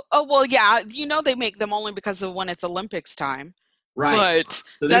make those? Oh, well, yeah. They make them only because of when it's Olympics time. Right. But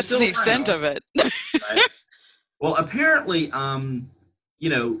So that's the extent of it. Right? Well, apparently,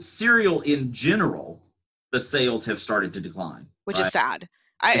 cereal in general, the sales have started to decline. Which right? is sad.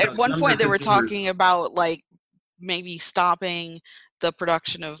 Because At one younger point, they were consumers- talking about, like, maybe stopping the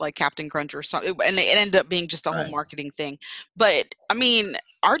production of, like, Captain Crunch or something. And it ended up being just a whole Right. marketing thing. But, I mean,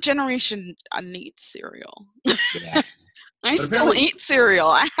 our generation needs cereal. Yeah. I But still apparently- eat cereal.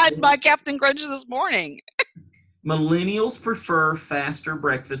 I had my Captain Crunch this morning. Millennials prefer faster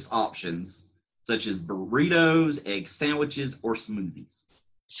breakfast options such as burritos, egg sandwiches, or smoothies.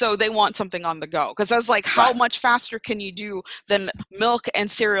 So they want something on the go. Because I was like, how Right. much faster can you do than milk and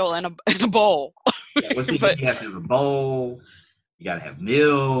cereal in a bowl? Yeah, well, see, But- you have to have a bowl. You got to have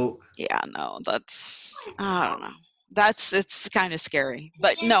milk. Yeah, no, I don't know. It's kind of scary.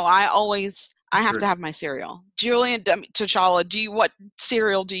 But no, I have Sure. to have my cereal. Julian, T'Challa, what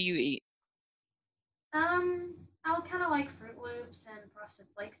cereal do you eat? I would kind of like Fruit Loops and Frosted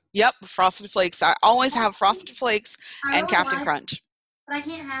Flakes. Yep, Frosted Flakes. I always have Frosted Flakes I and really Captain like- Crunch. But I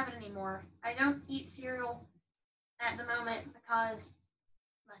can't have it anymore. I don't eat cereal at the moment because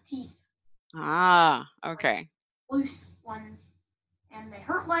my teeth Ah, okay. loose ones and they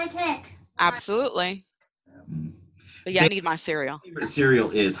hurt like heck. Absolutely. Mm. But yeah, I See- need my cereal. Favorite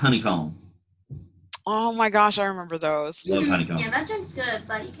cereal is honeycomb. Oh my gosh, I remember those. Love Mhm. honeycomb. Yeah, that drink's good,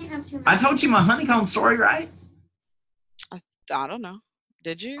 but you can't have too much. I told you my honeycomb story, right? I don't know.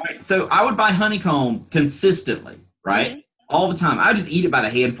 Did you? All right, so I would buy honeycomb consistently, right? Mhm. All the time. I would just eat it by the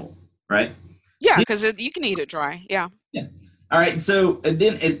handful, right? Yeah, because you can eat it dry. Yeah. All right, so and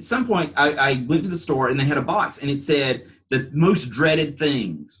then at some point I went to the store and they had a box and it said the most dreaded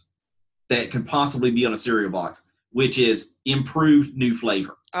things that could possibly be on a cereal box, which is improved new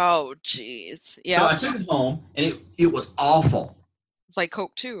flavor. Oh, jeez. So Yeah. I took it home and it was awful, It's like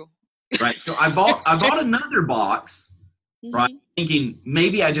Coke too. right? So I bought another box, right? Thinking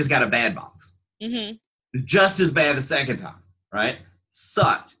maybe I just got a bad box. Mm-hmm. It's just as bad the second time, right?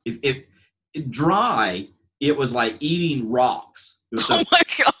 Sucked. If dry, it was like eating rocks. It was so Oh my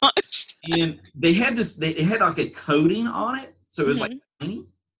gosh. and they had like a coating on it, so it was like tiny.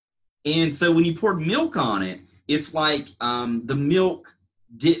 And so when you poured milk on it, it's like the milk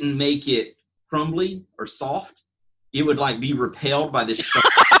didn't make it crumbly or soft. It would like be repelled by this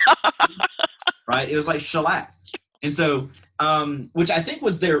shellac, right? It was like shellac. And so which I think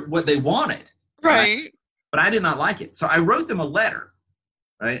was what they wanted. Right. But I did not like it. So I wrote them a letter,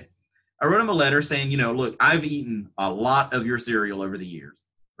 right? I wrote them a letter saying, look, I've eaten a lot of your cereal over the years,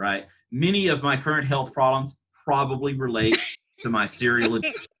 right? Many of my current health problems probably relate to my cereal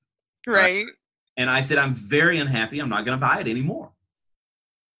addiction. Right. And I said, I'm very unhappy. I'm not going to buy it anymore.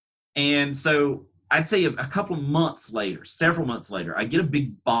 And so I'd say a couple of months later, several months later, I get a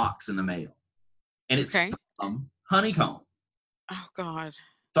big box in the mail. And it's Okay. from Honeycomb. Oh God.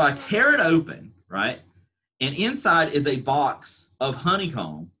 So I tear it open, right? And inside is a box of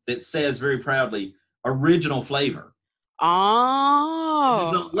honeycomb that says very proudly, original flavor. There's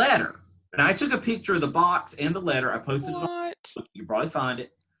Oh. a letter. And I took a picture of the box and the letter. I posted it on, What? you can probably find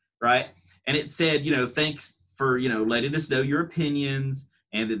it, right? And it said, thanks for, letting us know your opinions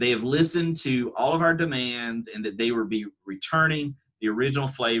and that they have listened to all of our demands and that they will be returning the original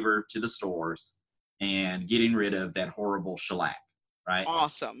flavor to the stores and getting rid of that horrible shellac, right?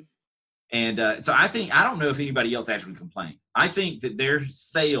 Awesome. And so I don't know if anybody else actually complained. I think that their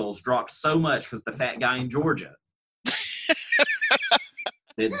sales dropped so much because the fat guy in Georgia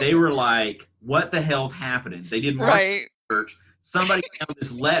that they were like, what the hell's happening? They did market Right. research. Somebody found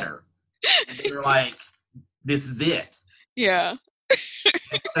this letter. And they were like, this is it. Yeah.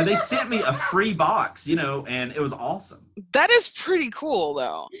 So they sent me a free box, and it was awesome. That is pretty cool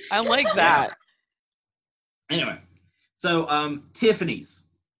though. I like that. Anyway, so Tiffany's,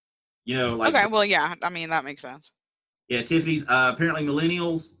 Okay, well yeah, I mean that makes sense. Yeah, Tiffany's. Apparently,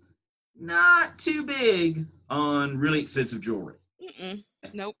 millennials not too big on really expensive jewelry. Mm-mm.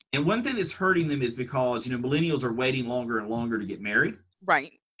 Nope. And one thing that's hurting them is because millennials are waiting longer and longer to get married,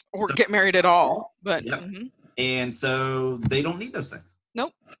 Right. Or So- get married at all. But Yep. mhm. and so they don't need those things.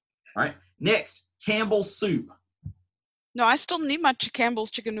 Nope. All right. Next, Campbell's soup. No, I still need my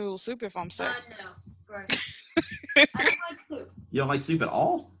Campbell's chicken noodle soup if I'm sick. No, gross. I don't like soup. You don't like soup at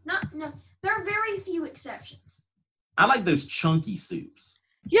all? No, there are very few exceptions. I like those chunky soups.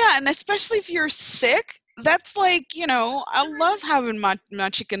 Yeah, and especially if you're sick, that's like, I love having my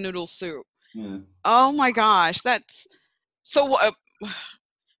chicken noodle soup. Yeah. Oh my gosh, that's so.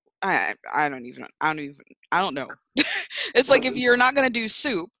 I don't know. It's like if you're not gonna do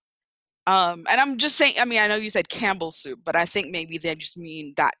soup, and I'm just saying. I mean, I know you said Campbell's soup, but I think maybe they just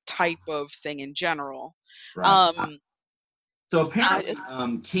mean that type of thing in general. Right. Um, So apparently,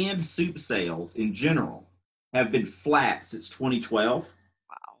 canned soup sales in general have been flat since 2012.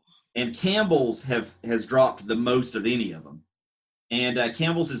 wow. And Campbell's has dropped the most of any of them. And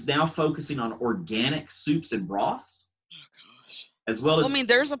Campbell's is now focusing on organic soups and broths, Oh gosh. as well Well, as I mean,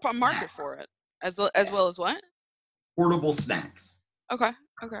 there's a market snacks. for it as well as what? portable snacks. Okay.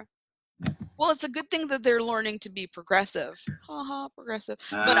 Well, it's a good thing that they're learning to be progressive. Haha, progressive.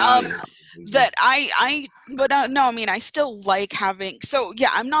 But Yeah. that no, I mean, I still like having. So yeah,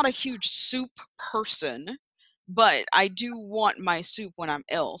 I'm not a huge soup person, but I do want my soup when I'm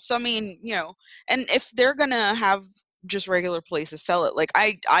ill. So I mean, and if they're gonna have just regular places sell it, like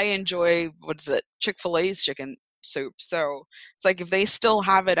I enjoy Chick-fil-A's chicken soup. So it's like if they still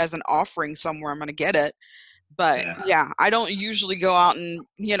have it as an offering somewhere, I'm gonna get it. But yeah, I don't usually go out and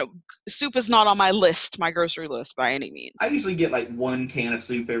soup is not on my grocery list by any means. I usually get like one can of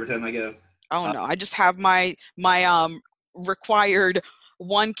soup every time I go. Oh no, I just have my required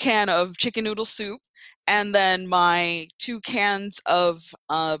 1 can of chicken noodle soup, and then my 2 cans of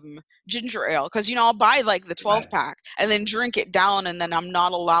ginger ale, because I'll buy like the 12 pack and then drink it down, and then I'm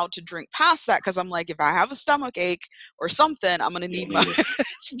not allowed to drink past that because I'm like, if I have a stomach ache or something, I'm gonna need my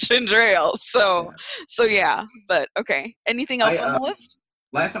ginger ale. So yeah, but okay. Anything else on the list?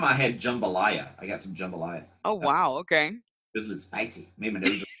 Last time I had jambalaya. I got some jambalaya. Oh wow, okay. This is spicy. Made my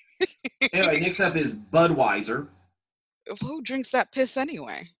nose. Anyway, next up is Budweiser. Who drinks that piss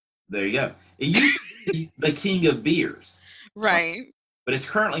anyway? There you go. It used to be the king of beers. Right. But it's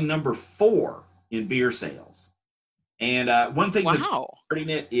currently number 4 in beer sales. And one thing that's hurting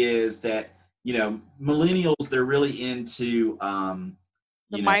it is that, millennials, they're really into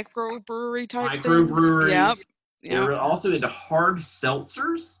the microbrewery type microbreweries. Yep. They're also into hard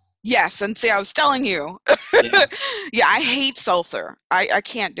seltzers. Yes, and see, I was telling you. Yeah, I hate seltzer. I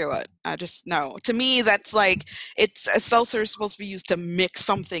can't do it. I just, no. To me, that's like, a seltzer is supposed to be used to mix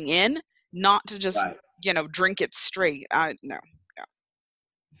something in, not to just, drink it straight. No.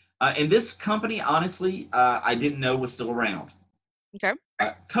 And this company, honestly, I didn't know was still around. Okay.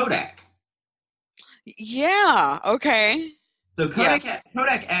 Kodak. Yeah, okay. So Kodak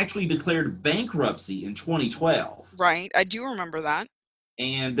actually declared bankruptcy in 2012. Right, I do remember that.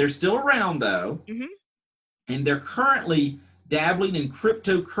 And they're still around, though. Mm-hmm. And they're currently dabbling in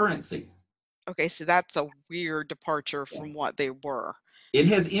cryptocurrency. Okay, so that's a weird departure from what they were. It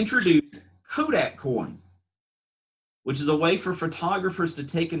has introduced Kodak Coin, which is a way for photographers to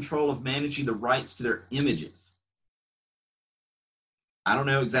take control of managing the rights to their images. I don't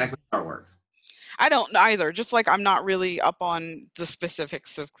know exactly how it works. I don't either. Just like I'm not really up on the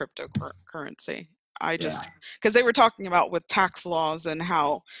specifics of cryptocurrency. I just, because they were talking about with tax laws and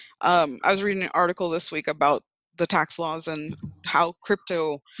how, I was reading an article this week about the tax laws and how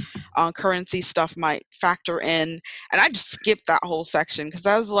cryptocurrency stuff might factor in. And I just skipped that whole section because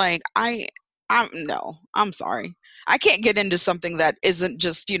I was like, I'm sorry. I can't get into something that isn't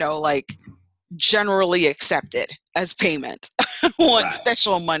just, like generally accepted as payment. I want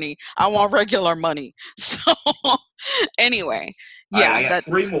special money. I want regular money. So anyway, yeah. I got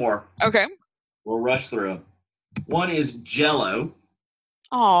 3 more. Okay. We'll rush through them. One is Jell-O.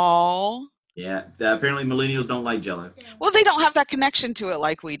 Aww. Yeah. Apparently millennials don't like Jell-O. Well, they don't have that connection to it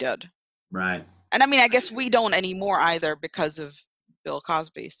like we did. Right. And I mean, I guess we don't anymore either because of Bill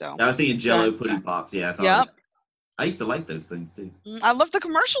Cosby. So I was thinking Jell-O pudding pops. Yeah. I used to like those things too. I love the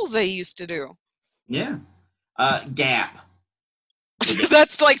commercials they used to do. Yeah. Gap.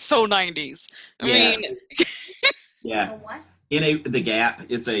 That's like so 90s. I mean. Yeah. What? The Gap,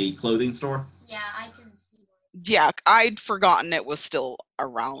 it's a clothing store. Yeah, I can see that. Yeah, I'd forgotten it was still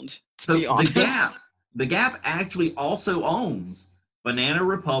around, to be honest. The Gap actually also owns Banana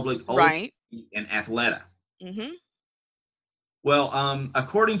Republic, Old Navy, and Athleta. Mm-hmm. Well,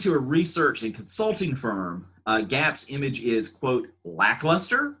 according to a research and consulting firm, Gap's image is, quote,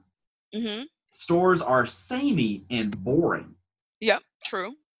 lackluster. Mm-hmm. Stores are samey and boring. Yep,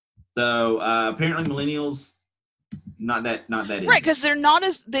 true. So apparently millennials, not that right, because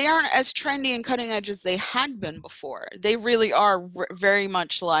they aren't as trendy and cutting edge as they had been before. They really are very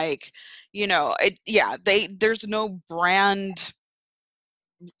much like, there's no brand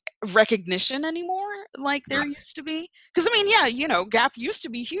recognition anymore like there used to be. Because I mean, Gap used to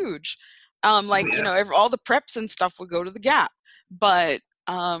be huge. All the preps and stuff would go to the Gap. But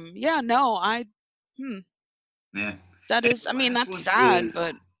yeah. That is, I mean, that's sad,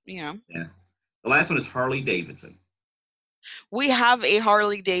 but Yeah. The last one is Harley Davidson. We have a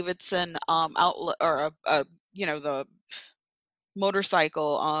Harley Davidson outlet, or the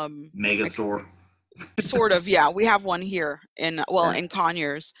motorcycle mega store. Sort of, yeah. We have one here in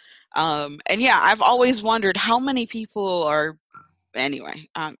Conyers. And yeah, I've always wondered how many people are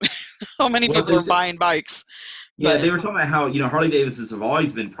how many people are buying bikes. Yeah, they were talking about how, Harley Davidsons have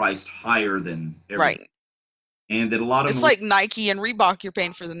always been priced higher than everything. Right. And that a lot of it's like Nike and Reebok, you're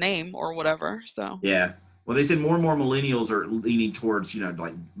paying for the name or whatever. So yeah. Well, they said more and more millennials are leaning towards,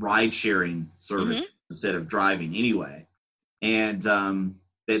 like ride sharing service instead of driving anyway. And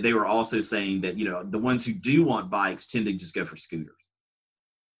they were also saying that, the ones who do want bikes tend to just go for scooters.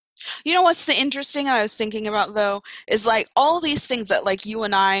 You know what's the interesting I was thinking about though is like all these things that like you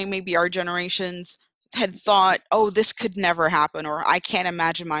and I, maybe our generations had thought, oh, this could never happen, or I can't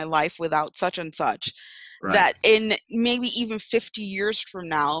imagine my life without such and such. Right. That in maybe even 50 years from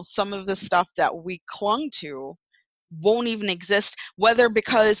now, some of the stuff that we clung to won't even exist, whether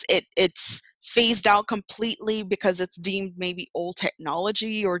because it's phased out completely because it's deemed maybe old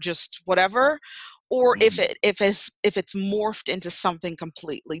technology or just whatever, or if it's morphed into something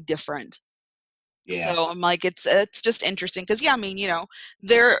completely different. Yeah. So I'm like, it's just interesting because yeah, I mean,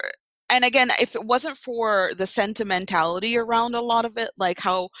 and again, if it wasn't for the sentimentality around a lot of it, like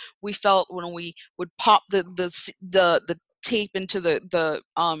how we felt when we would pop the tape into the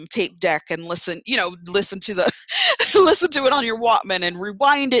tape deck and listen to the listen to it on your Walkman and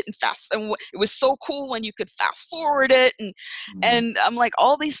rewind it and it was so cool when you could fast forward it, and I'm like,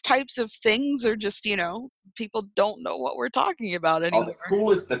 all these types of things are just, people don't know what we're talking about anymore.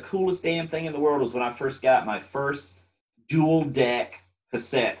 The coolest damn thing in the world was when I first got my first dual deck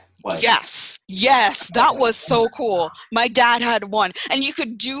cassette player. Yes, that was so cool. My dad had one, and you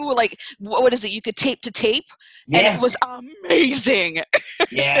could do like, what is it? You could tape to tape, and it was amazing.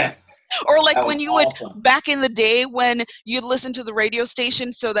 Yes. Or like when you would, back in the day when you'd listen to the radio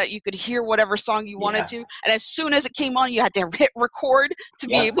station so that you could hear whatever song you wanted to, and as soon as it came on, you had to hit record to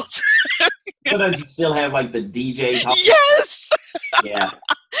be able to. Sometimes you still have like the DJ. Yes. Yeah.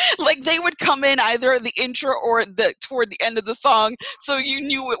 Like they would come in either the intro or toward the end of the song, so you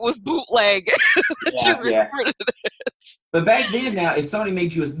knew it was bootleg that you recorded it. But back then, now if somebody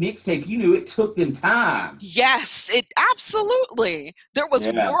made you a mixtape, you knew it took them time. Yes, it absolutely. There was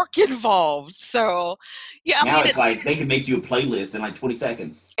work involved. So yeah, now it's like they can make you a playlist in like 20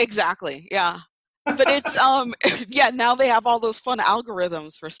 seconds. Exactly. Yeah. But it's now they have all those fun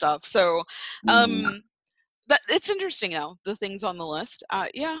algorithms for stuff. So it's interesting though, the things on the list.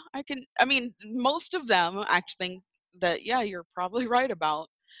 Most of them I think that you're probably right about.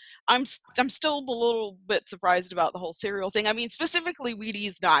 I'm still a little bit surprised about the whole cereal thing. I mean, specifically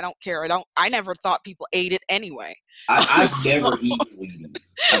Wheaties. No, I don't care. I never thought people ate it anyway. I've never eaten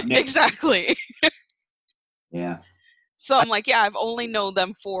Wheaties. Exactly. Yeah. So I'm like, I've only known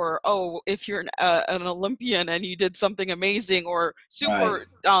them for, if you're an Olympian and you did something amazing, or super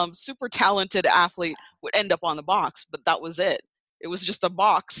talented athlete would end up on the box, but that was it. It was just a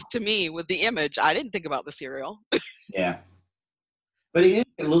box to me with the image. I didn't think about the cereal. Yeah. But it is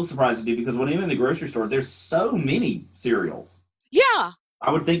a little surprising to me because when I'm in the grocery store, there's so many cereals. Yeah.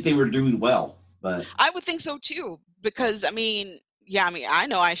 I would think they were doing well, but I would think so too, because I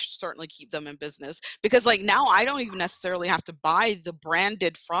know I should certainly keep them in business, because like now I don't even necessarily have to buy the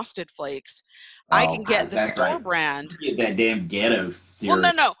branded Frosted Flakes. I can get the store brand. Get that damn ghetto cereal.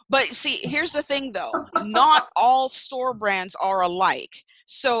 Well, no. But see, here's the thing though. Not all store brands are alike.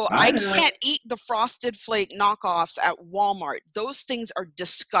 So I can't eat the Frosted Flake knockoffs at Walmart. Those things are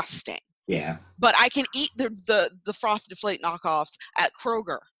disgusting. Yeah. But I can eat the Frosted Flake knockoffs at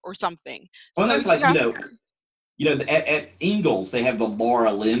Kroger or something. Well, so that's like, at Ingles, they have the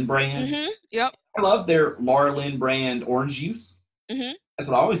Laura Lynn brand. Mm-hmm. Yep. I love their Laura Lynn brand orange juice. Mm-hmm. That's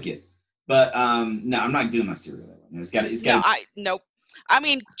what I always get. But no, I'm not doing my cereal that way. Nope. I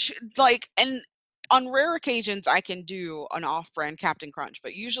mean, and on rare occasions, I can do an off-brand Captain Crunch,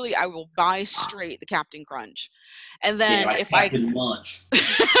 but usually I will buy straight the Captain Crunch, and then Lunch.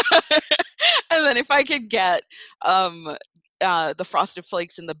 and then if I could get the Frosted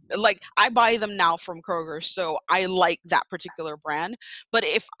Flakes I buy them now from Kroger, so I like that particular brand. But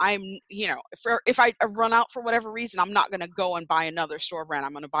if I'm, if I run out for whatever reason, I'm not going to go and buy another store brand.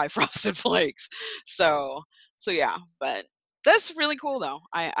 I'm going to buy Frosted Flakes. So yeah, but. That's really cool, though.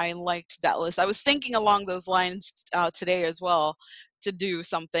 I liked that list. I was thinking along those lines today as well to do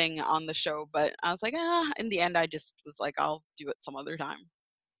something on the show, but I was like, in the end, I just was like, I'll do it some other time.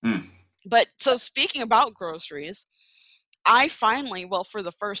 But so speaking about groceries, I finally, for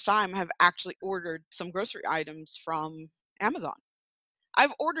the first time, have actually ordered some grocery items from Amazon.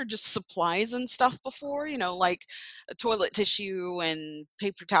 I've ordered just supplies and stuff before, like toilet tissue and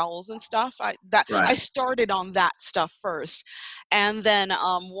paper towels and stuff. I started on that stuff first, and then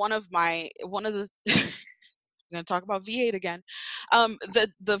one of the I'm going to talk about V8 again.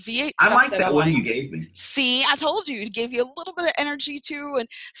 The V8 stuff I like that one you gave me. See, I told you, it gave you a little bit of energy too, and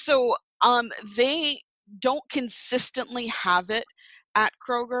so they don't consistently have it at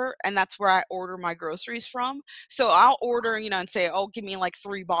Kroger, and that's where I order my groceries from. So I'll order, and say, give me like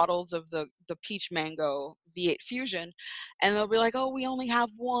 3 bottles of the peach mango V8 Fusion, and they'll be like, we only have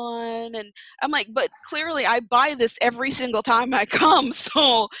 1, and I'm like, but clearly I buy this every single time I come.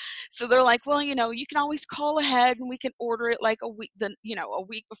 So they're like, you can always call ahead and we can order it like a week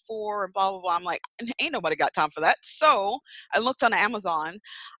before, and blah blah blah. I'm like, ain't nobody got time for that. So I looked on Amazon,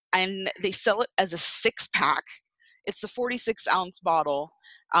 and they sell it as a 6-pack. It's the 46-ounce bottle,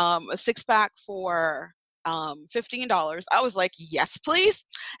 a 6-pack for $15. I was like, yes, please.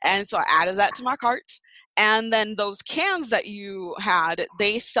 And so I added that to my cart. And then those cans that you had,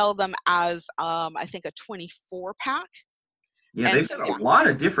 they sell them as, I think, a 24-pack. Yeah, they've got a lot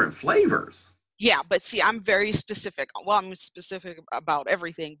of different flavors. Yeah, but see, I'm very specific. Well, I'm specific about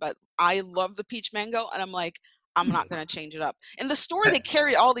everything, but I love the peach mango. And I'm like, I'm not going to change it up. In the store, they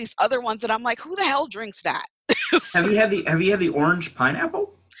carry all these other ones, and I'm like, who the hell drinks that? Have you had the orange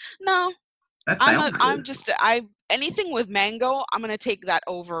pineapple? No, That sounds good. Anything with mango, I'm going to take that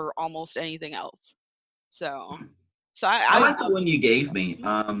over almost anything else. So I like the one you gave me.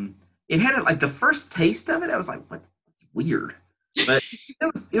 It had like the first taste of it. I was like, "What? That's weird," but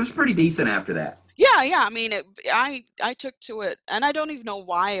it was pretty decent after that. Yeah. I mean, I took to it, and I don't even know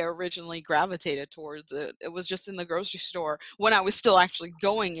why I originally gravitated towards it. It was just in the grocery store when I was still actually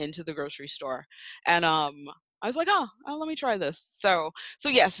going into the grocery store, and I was like, oh, let me try this. So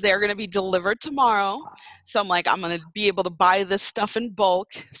yes, they're going to be delivered tomorrow. So I'm like, I'm going to be able to buy this stuff in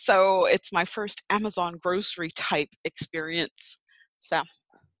bulk. So it's my first Amazon grocery type experience. So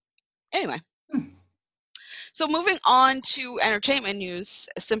anyway. So moving on to entertainment news,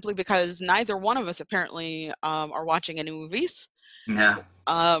 simply because neither one of us apparently are watching any movies. Yeah.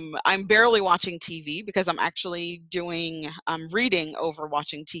 I'm barely watching TV because I'm actually reading over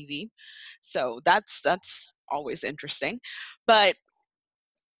watching TV. So that's always interesting. But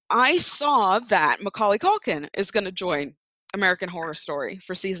I saw that Macaulay Culkin is going to join American Horror Story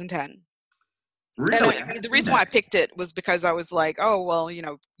for season 10. Really? And the reason why I picked it was because I was like, oh, well,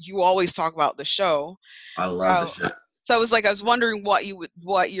 you always talk about the show. I love the show. So I was wondering what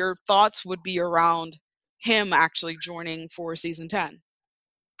your thoughts would be around him actually joining for season 10.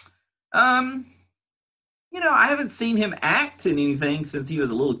 I haven't seen him act in anything since he was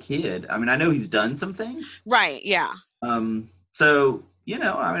a little kid. I mean, I know he's done some things. Right, yeah. So,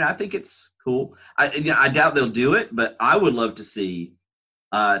 I think it's cool. I doubt they'll do it, but I would love to see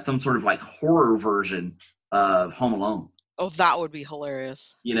some sort of like horror version of Home Alone. Oh, that would be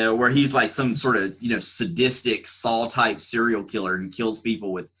hilarious. Where he's like some sort of, sadistic Saw type serial killer who kills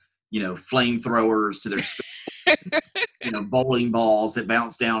people with, flamethrowers to their bowling balls that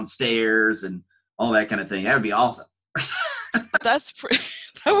bounce downstairs and all that kind of thing. That would be awesome. That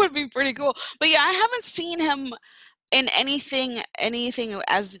would be pretty cool. But yeah, I haven't seen him in anything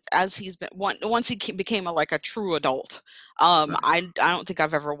as he's been once he became a true adult. I don't think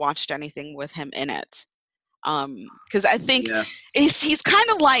I've ever watched anything with him in it. Because I think he's kind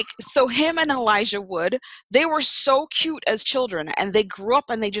of like, so him and Elijah Wood, they were so cute as children, and they grew up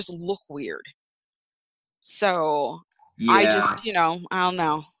and they just look weird. So I just, I don't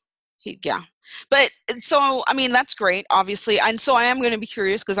know. But so, I mean, that's great, obviously. And so I am going to be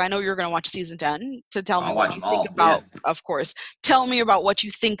curious because I know you're going to watch season 10 to tell me what you think about, of course. Tell me about what you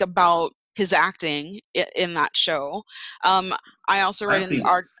think about his acting in that show. I also read in the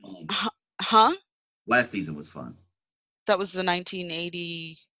article. Huh? Last season was fun. That was the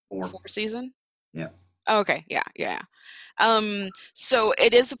 1984 season? Yeah. Okay, yeah. So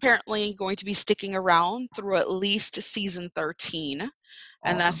it is apparently going to be sticking around through at least season 13.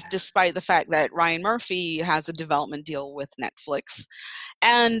 And that's despite the fact that Ryan Murphy has a development deal with Netflix.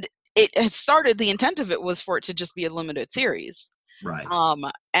 And it had started, the intent of it was for it to just be a limited series. Right.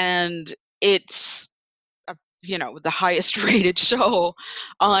 And it's, the highest rated show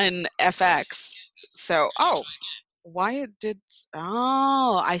on FX. So, I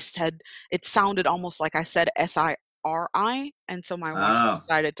said, it sounded almost like I said SIRI. And so my wife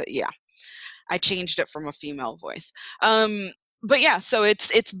decided to, I changed it from a female voice. But yeah, so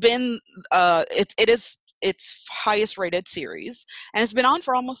it's been it is its highest rated series, and it's been on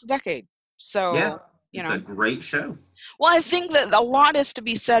for almost a decade. So it's a great show. Well, I think that a lot is to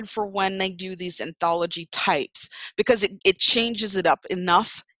be said for when they do these anthology types, because it changes it up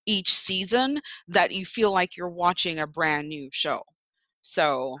enough each season that you feel like you're watching a brand new show.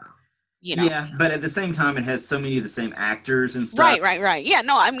 So Yeah, but at the same time, it has so many of the same actors and stuff. Right. Yeah,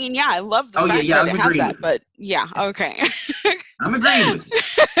 no, I mean, I love the fact that it has that, but okay. I'm agreeing with you.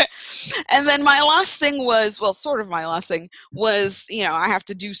 And then my last thing was, sort of my last thing was, I have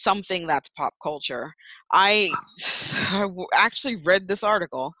to do something that's pop culture. I actually read this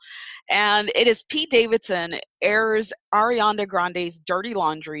article, and it is Pete Davidson airs Ariana Grande's Dirty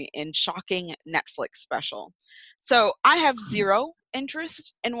Laundry in shocking Netflix special. So I have zero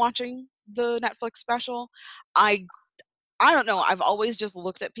interest in watching the Netflix special. I don't know. I've always just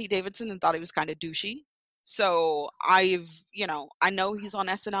looked at Pete Davidson and thought he was kind of douchey. So I know he's on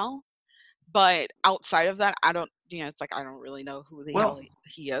SNL, but outside of that, I don't, it's like I don't really know who the hell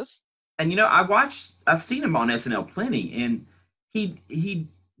he is. And I've seen him on SNL plenty, and he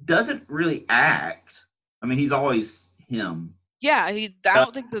doesn't really act. I mean, he's always him. Yeah, I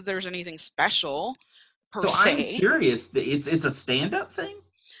don't think that there's anything special per se. I'm curious. It's a stand-up thing?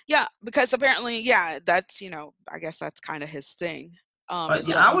 Yeah, because apparently, that's, I guess that's kind of his thing.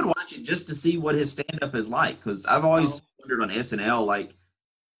 I would watch it just to see what his stand-up is like, because I've always wondered on SNL,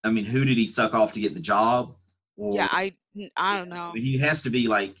 who did he suck off to get the job? Or Yeah, I don't know. he has to be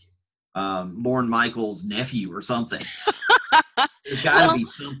like Lorne Michaels' nephew or something. There's got to Well, be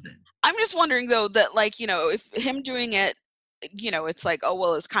something. I'm just wondering though that, like, you know, if him doing it, you know, it's like, oh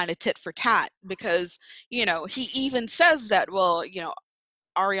well, it's kind of tit for tat, because, you know, he even says that, well, you know,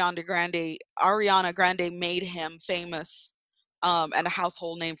 Ariana Grande made him famous and a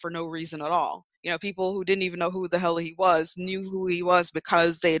household name for no reason at all. You know, people who didn't even know who the hell he was knew who he was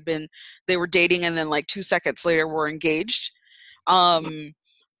because they were dating, and then like 2 seconds later were engaged. And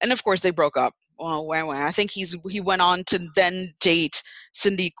of course they broke up. Well, I think he went on to then date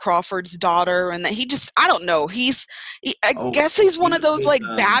Cindy Crawford's daughter, and that I don't know. I guess he's one of those like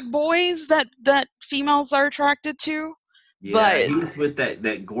bad boys that females are attracted to. Yeah, But he was with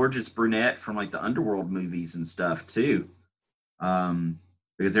that gorgeous brunette from like the Underworld movies and stuff too.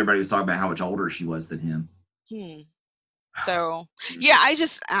 Because everybody was talking about how much older she was than him. So yeah,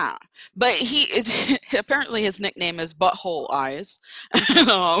 but he is apparently his nickname is Butthole Eyes.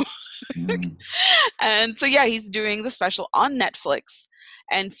 And so yeah, he's doing the special on Netflix.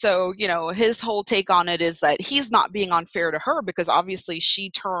 And so, you know, his whole take on it is that he's not being unfair to her, because obviously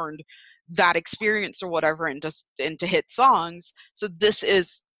she turned that experience or whatever into hit songs. So this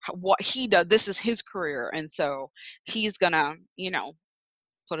is what he does. This is his career. And so he's gonna, you know,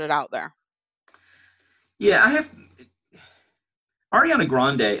 put it out there. Yeah, I have Ariana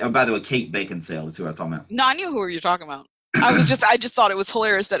Grande. Oh, by the way, Kate Beckinsale is who I was talking about. No, I knew who you're talking about. I just thought it was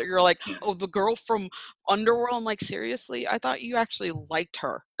hilarious that you're like, oh, the girl from Underworld. I'm like, seriously? I thought you actually liked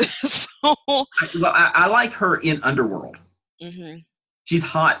her. I like her in Underworld. Mm-hmm. She's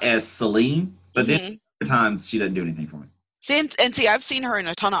hot as Celine, but then other times she doesn't do anything for me. See, I've seen her in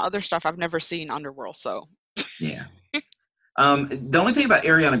a ton of other stuff. I've never seen Underworld, so. Yeah. The only thing about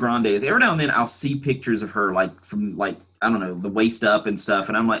Ariana Grande is every now and then I'll see pictures of her like from like, I don't know, the waist up and stuff,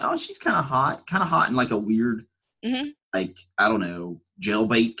 and I'm like, oh, she's kind of hot in like a weird, like, I don't know,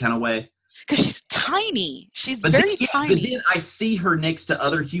 jailbait kind of way. Because she's tiny. She's very tiny. But then I see her next to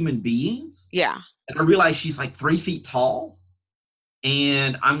other human beings. Yeah. And I realize she's like 3 feet tall.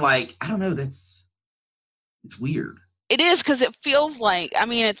 And I'm like, I don't know, it's weird. It is, because it feels like, I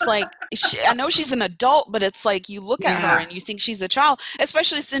mean, it's like, I know she's an adult, but it's like you look at her and you think she's a child,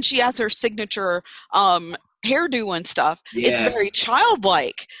 especially since she has her signature hairdo and stuff. Yes. It's very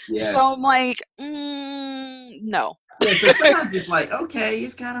childlike. Yes. So I'm like, no. Yeah, so sometimes it's like, okay,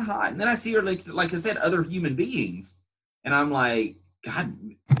 it's kind of hot. And then I see her, like I said, other human beings. And I'm like, God,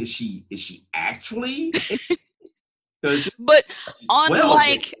 is she actually? But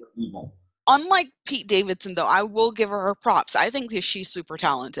unlike Pete Davidson, though, I will give her props. I think that she's super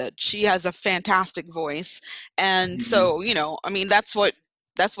talented. She has a fantastic voice. And so, you know, I mean, that's what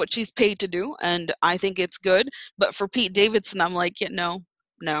she's paid to do. And I think it's good. But for Pete Davidson, I'm like, yeah, no.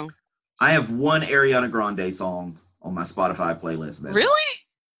 I have one Ariana Grande song on my Spotify playlist. Really?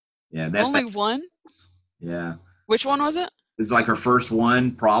 Yeah. That's only one? Yeah. Which one was it? It's like her first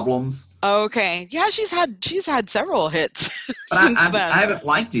one, Problems. Okay. Yeah, she's had several hits. But I haven't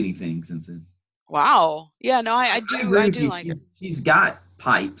liked anything since then. Wow. Yeah, no, I do like it. She's got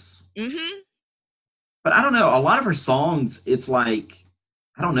pipes. Mm-hmm. But I don't know. A lot of her songs, it's like,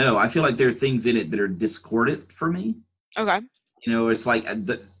 I don't know. I feel like there are things in it that are discordant for me. Okay. You know, it's like I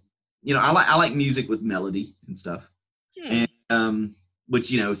like music with melody and stuff. And which,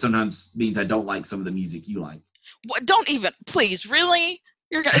 you know, sometimes means I don't like some of the music you like. What, don't even, please, really?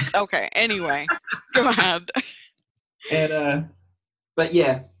 You're gonna okay. Anyway, go ahead. And but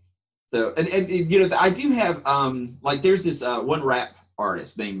yeah. So and you know, I do have like there's this one rap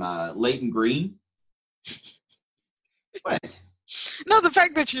artist named Leighton Green. What? No, the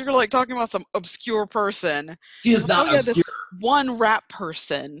fact that you're like talking about some obscure person. She is not obscure. This one rap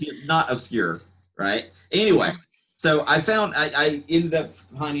person. She is not obscure, right? Anyway, so I ended up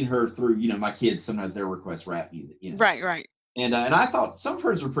finding her through, you know, my kids. Sometimes they request rap music. You know? Right. And I thought some of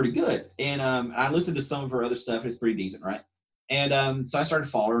hers were pretty good. And I listened to some of her other stuff. It's pretty decent, right? And so I started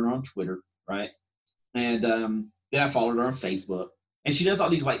following her on Twitter, right? And then I followed her on Facebook. And she does all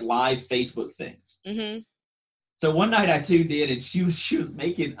these like live Facebook things. Mm-hmm. So one night I tuned in and she was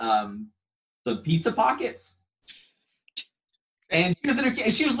making some pizza pockets. And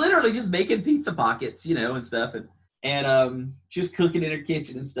she was literally just making pizza pockets, you know, and stuff. And she was cooking in her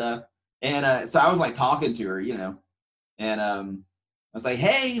kitchen and stuff. And so I was like talking to her, you know. And I was like,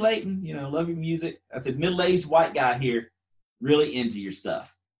 hey, Leighton, you know, love your music. I said, middle-aged white guy here, really into your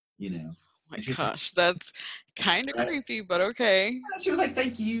stuff, you know. Oh my gosh, that's kind of creepy, but okay. She was like,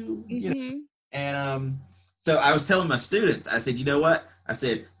 thank you. Mm-hmm. You know? And so I was telling my students, I said, you know what? I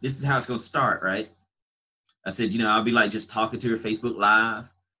said, this is how it's going to start, right? I said, you know, I'll be like just talking to her Facebook Live.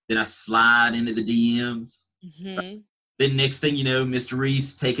 Then I slide into the DMs. Mm-hmm. Then next thing you know, Mr.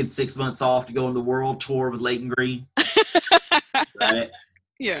 Reese taking 6 months off to go on the world tour with Leighton Green. Right?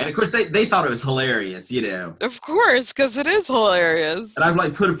 Yeah. And of course, they thought it was hilarious, you know. Of course, because it is hilarious. And I've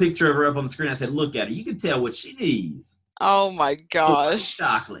like put a picture of her up on the screen. I said, "Look at her. You can tell what she needs. Oh my gosh.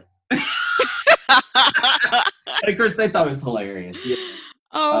 Chocolate." And of course, they thought it was hilarious. Yeah.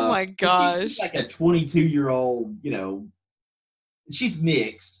 Oh my She's gosh. like a 22-year-old, you know. She's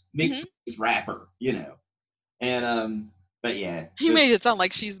mixed rapper, you know. And but yeah. He made it sound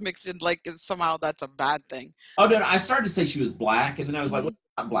like she's mixed in, like somehow that's a bad thing. Oh no, I started to say she was black, and then I was like, well,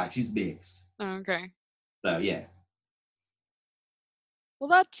 not black, she's mixed. Okay. So yeah. Well,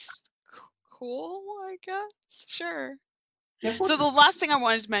 that's cool, I guess. Sure. Yeah, So the last thing I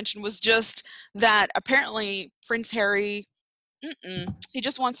wanted to mention was just that apparently Prince Harry, he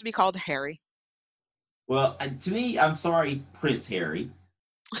just wants to be called Harry. well, to me, I'm sorry, Prince Harry.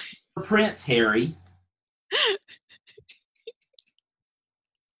 Prince Harry.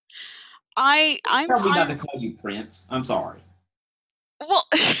 I'm Tell me not fine. to call you Prince. I'm sorry. Well,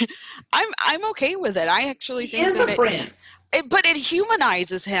 I'm okay with it. I actually He think is that a prince. but it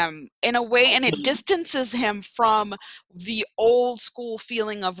humanizes him in a way, and it distances him from the old school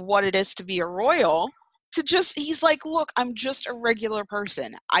feeling of what it is to be a royal. To just, he's like, look, I'm just a regular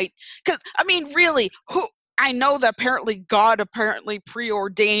person. Because I mean, really, I know that apparently God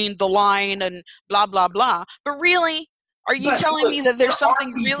preordained the line and blah blah blah. But really, are you telling me that there's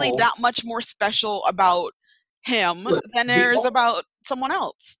something really that much more special about him than there is about someone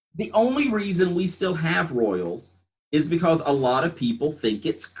else? The only reason we still have royals is because a lot of people think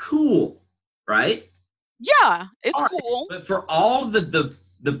it's cool, right? Yeah, it's cool. But for all the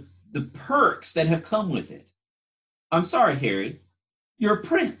perks that have come with it, I'm sorry, Harry, you're a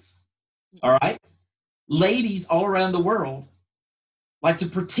prince. All right? Ladies all around the world like to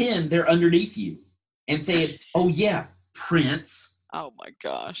pretend they're underneath you and say, oh yeah, prince. Oh my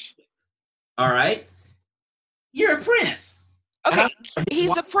gosh. All right? You're a prince. Okay,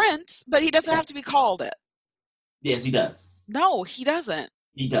 he's a prince, but he doesn't have to be called it. Yes, he does. No, he doesn't.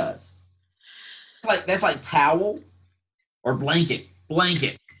 He does. That's like towel or blanket.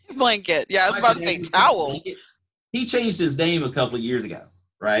 Blanket. Blanket. Yeah, I was about to say towel. Blanket. He changed his name a couple of years ago,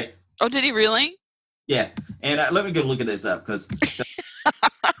 right? Oh, did he really? Yeah. And let me go look at this up because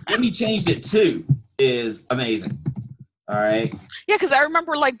what he changed it to is amazing. All right. Yeah, because I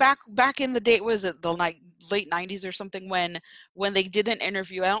remember like back in the day, was it the late 90s or something, when they did an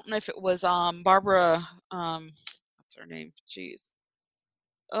interview. I don't know if it was Barbara, what's her name? Jeez.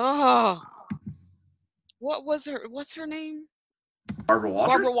 Oh. What's her name? Barbara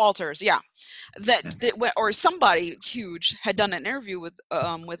Walters? Barbara Walters, yeah. Or somebody huge had done an interview with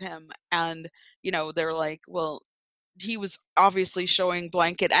him, and they're like, well, he was obviously showing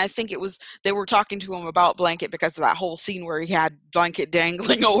Blanket. I think they were talking to him about Blanket because of that whole scene where he had Blanket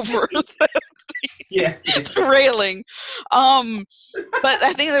dangling over the railing. But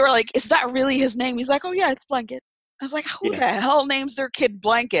I think they were like, is that really his name? He's like, oh yeah, it's Blanket. I was like, who the hell names their kid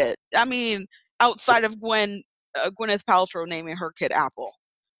Blanket? I mean, outside of Gwyneth Paltrow naming her kid Apple.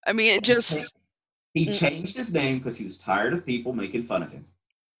 I mean, it just... He changed his name because he was tired of people making fun of him.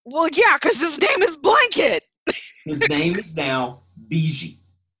 Well, yeah, because his name is Blanket. His name is now Bigi.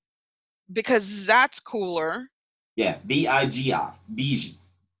 Because that's cooler. Yeah, B-I-G-I. Bigi.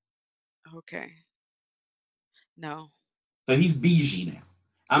 Okay. No. So he's Bigi now.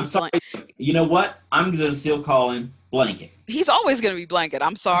 I'm sorry. You know what? I'm going to still call him Blanket. He's always going to be Blanket.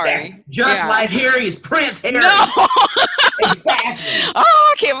 I'm sorry. Yeah. Just like Harry's Prince Harry. No! Exactly.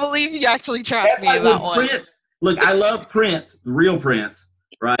 Oh, I can't believe you actually trapped me in that one. Look, I love Prince, the real Prince,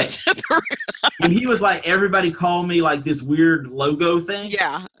 right? And he was like, everybody called me like this weird logo thing.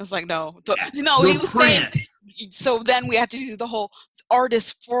 Yeah. I was like, no. But, he was Prince. Saying, so then we had to do the whole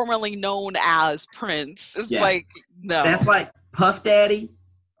artist formerly known as Prince. It's like, no. That's like Puff Daddy.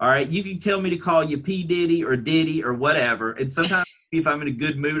 All right, you can tell me to call you P. Diddy or Diddy or whatever. And sometimes if I'm in a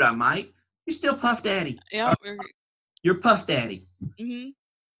good mood, I might. You're still Puff Daddy. Yeah. You're Puff Daddy. Mm-hmm.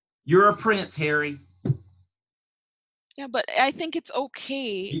 You're a prince, Harry. Yeah, but I think it's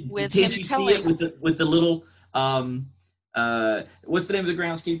okay with Can't him you telling... see it with the little, what's the name of the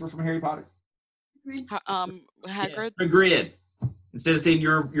groundskeeper from Harry Potter? Hagrid? Yeah, Hagrid. Instead of saying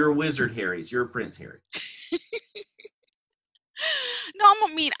you're a wizard, Harry, you're a prince, Harry. No,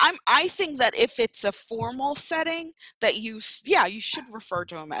 I think that if it's a formal setting, that you should refer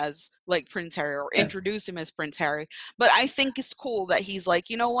to him as like Prince Harry or introduce him as Prince Harry. But I think it's cool that he's like,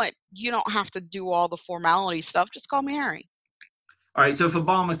 you know what? You don't have to do all the formality stuff. Just call me Harry. All right. So if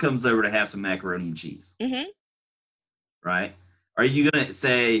Obama comes over to have some macaroni and cheese, mm-hmm. right? Are you gonna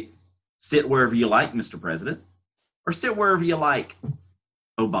say, sit wherever you like, Mr. President, or sit wherever you like,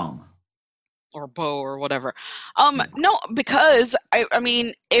 Obama. Or Bo or whatever. No, because I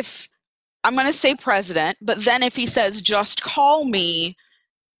mean, if I'm going to say president, but then if he says just call me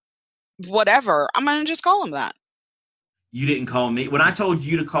whatever, I'm going to just call him that. You didn't call me when I told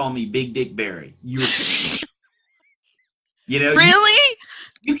you to call me Big Dick Barry. You were, you know, Really?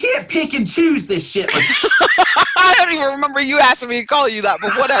 you can't pick and choose this shit. Like, I don't even remember you asking me to call you that,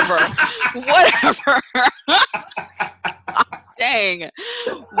 but whatever. Whatever. Dang.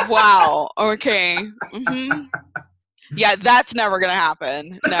 Wow. Okay. Yeah, that's never going to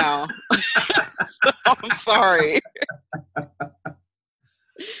happen. No. So, I'm sorry.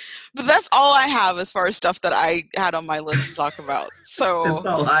 But that's all I have as far as stuff that I had on my list to talk about. So that's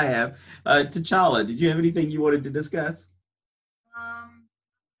all I have. T'Challa, did you have anything you wanted to discuss?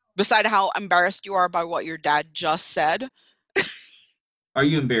 Beside how embarrassed you are by what your dad just said. Are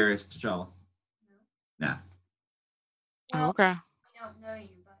you embarrassed, T'Challa? No. Well, Okay. I don't know you,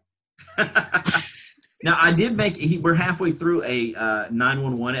 but Now, I did we're halfway through a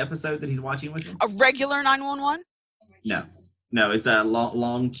 911 episode that he's watching with him. A regular 911? No, it's a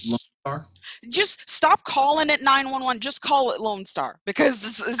Lone Star. Just stop calling it 911. Just call it Lone Star because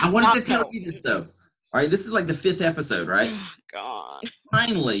this is I wanted not to tell no. you this, though. All right, this is like the 5th episode, right? God.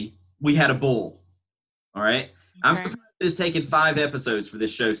 Finally, we had a bull. All right? I'm Okay. surprised it's taken 5 episodes for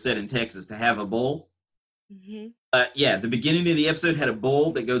this show set in Texas to have a bull. Mm-hmm. Yeah, the beginning of the episode had a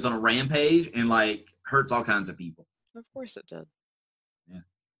bull that goes on a rampage and, like, hurts all kinds of people. Of course it did.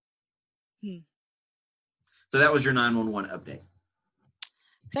 So that was your 911 update.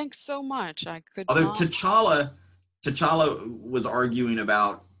 Thanks so much. I could Although not... T'Challa was arguing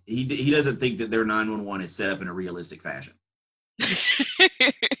about he doesn't think that their 911 is set up in a realistic fashion.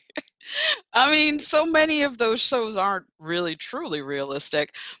 I mean, so many of those shows aren't really truly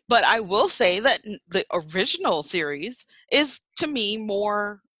realistic, but I will say that the original series is, to me,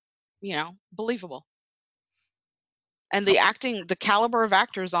 more, believable. And the acting, the caliber of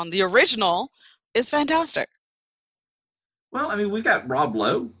actors on the original is fantastic. Well, I mean, we've got Rob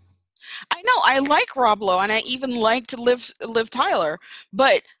Lowe. I know, I like Rob Lowe, and I even liked Liv Tyler,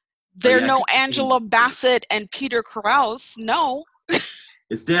 but there are no Angela Bassett and Peter Krause. No.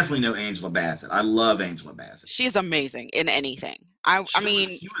 It's definitely no Angela Bassett. I love Angela Bassett. She's amazing in anything.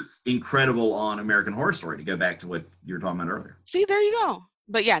 She was incredible on American Horror Story, to go back to what you were talking about earlier. See, there you go.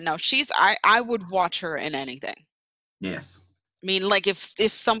 But yeah, no, I would watch her in anything. Yes. I mean, like if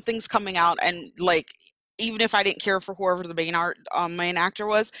something's coming out and like, even if I didn't care for whoever the main actor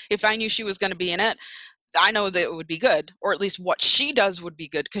was, if I knew she was going to be in it, I know that it would be good, or at least what she does would be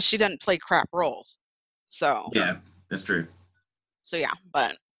good because she doesn't play crap roles. So yeah, that's true. So yeah,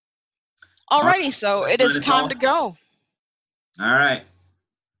 but alrighty, so it is time to go. All right.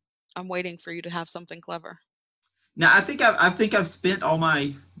 I'm waiting for you to have something clever. Now I think I've spent all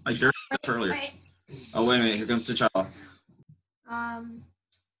my dirt stuff earlier. wait. Oh wait a minute, here comes T'Challa.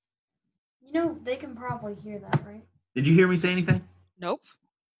 They can probably hear that, right? Did you hear me say anything? Nope.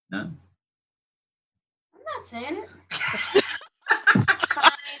 No. I'm not saying it.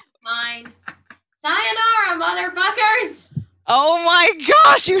 Fine. Sayonara, motherfuckers! Oh my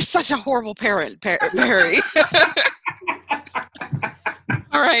gosh, you're such a horrible parent, Barry.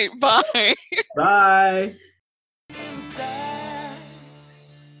 All right, bye. Bye.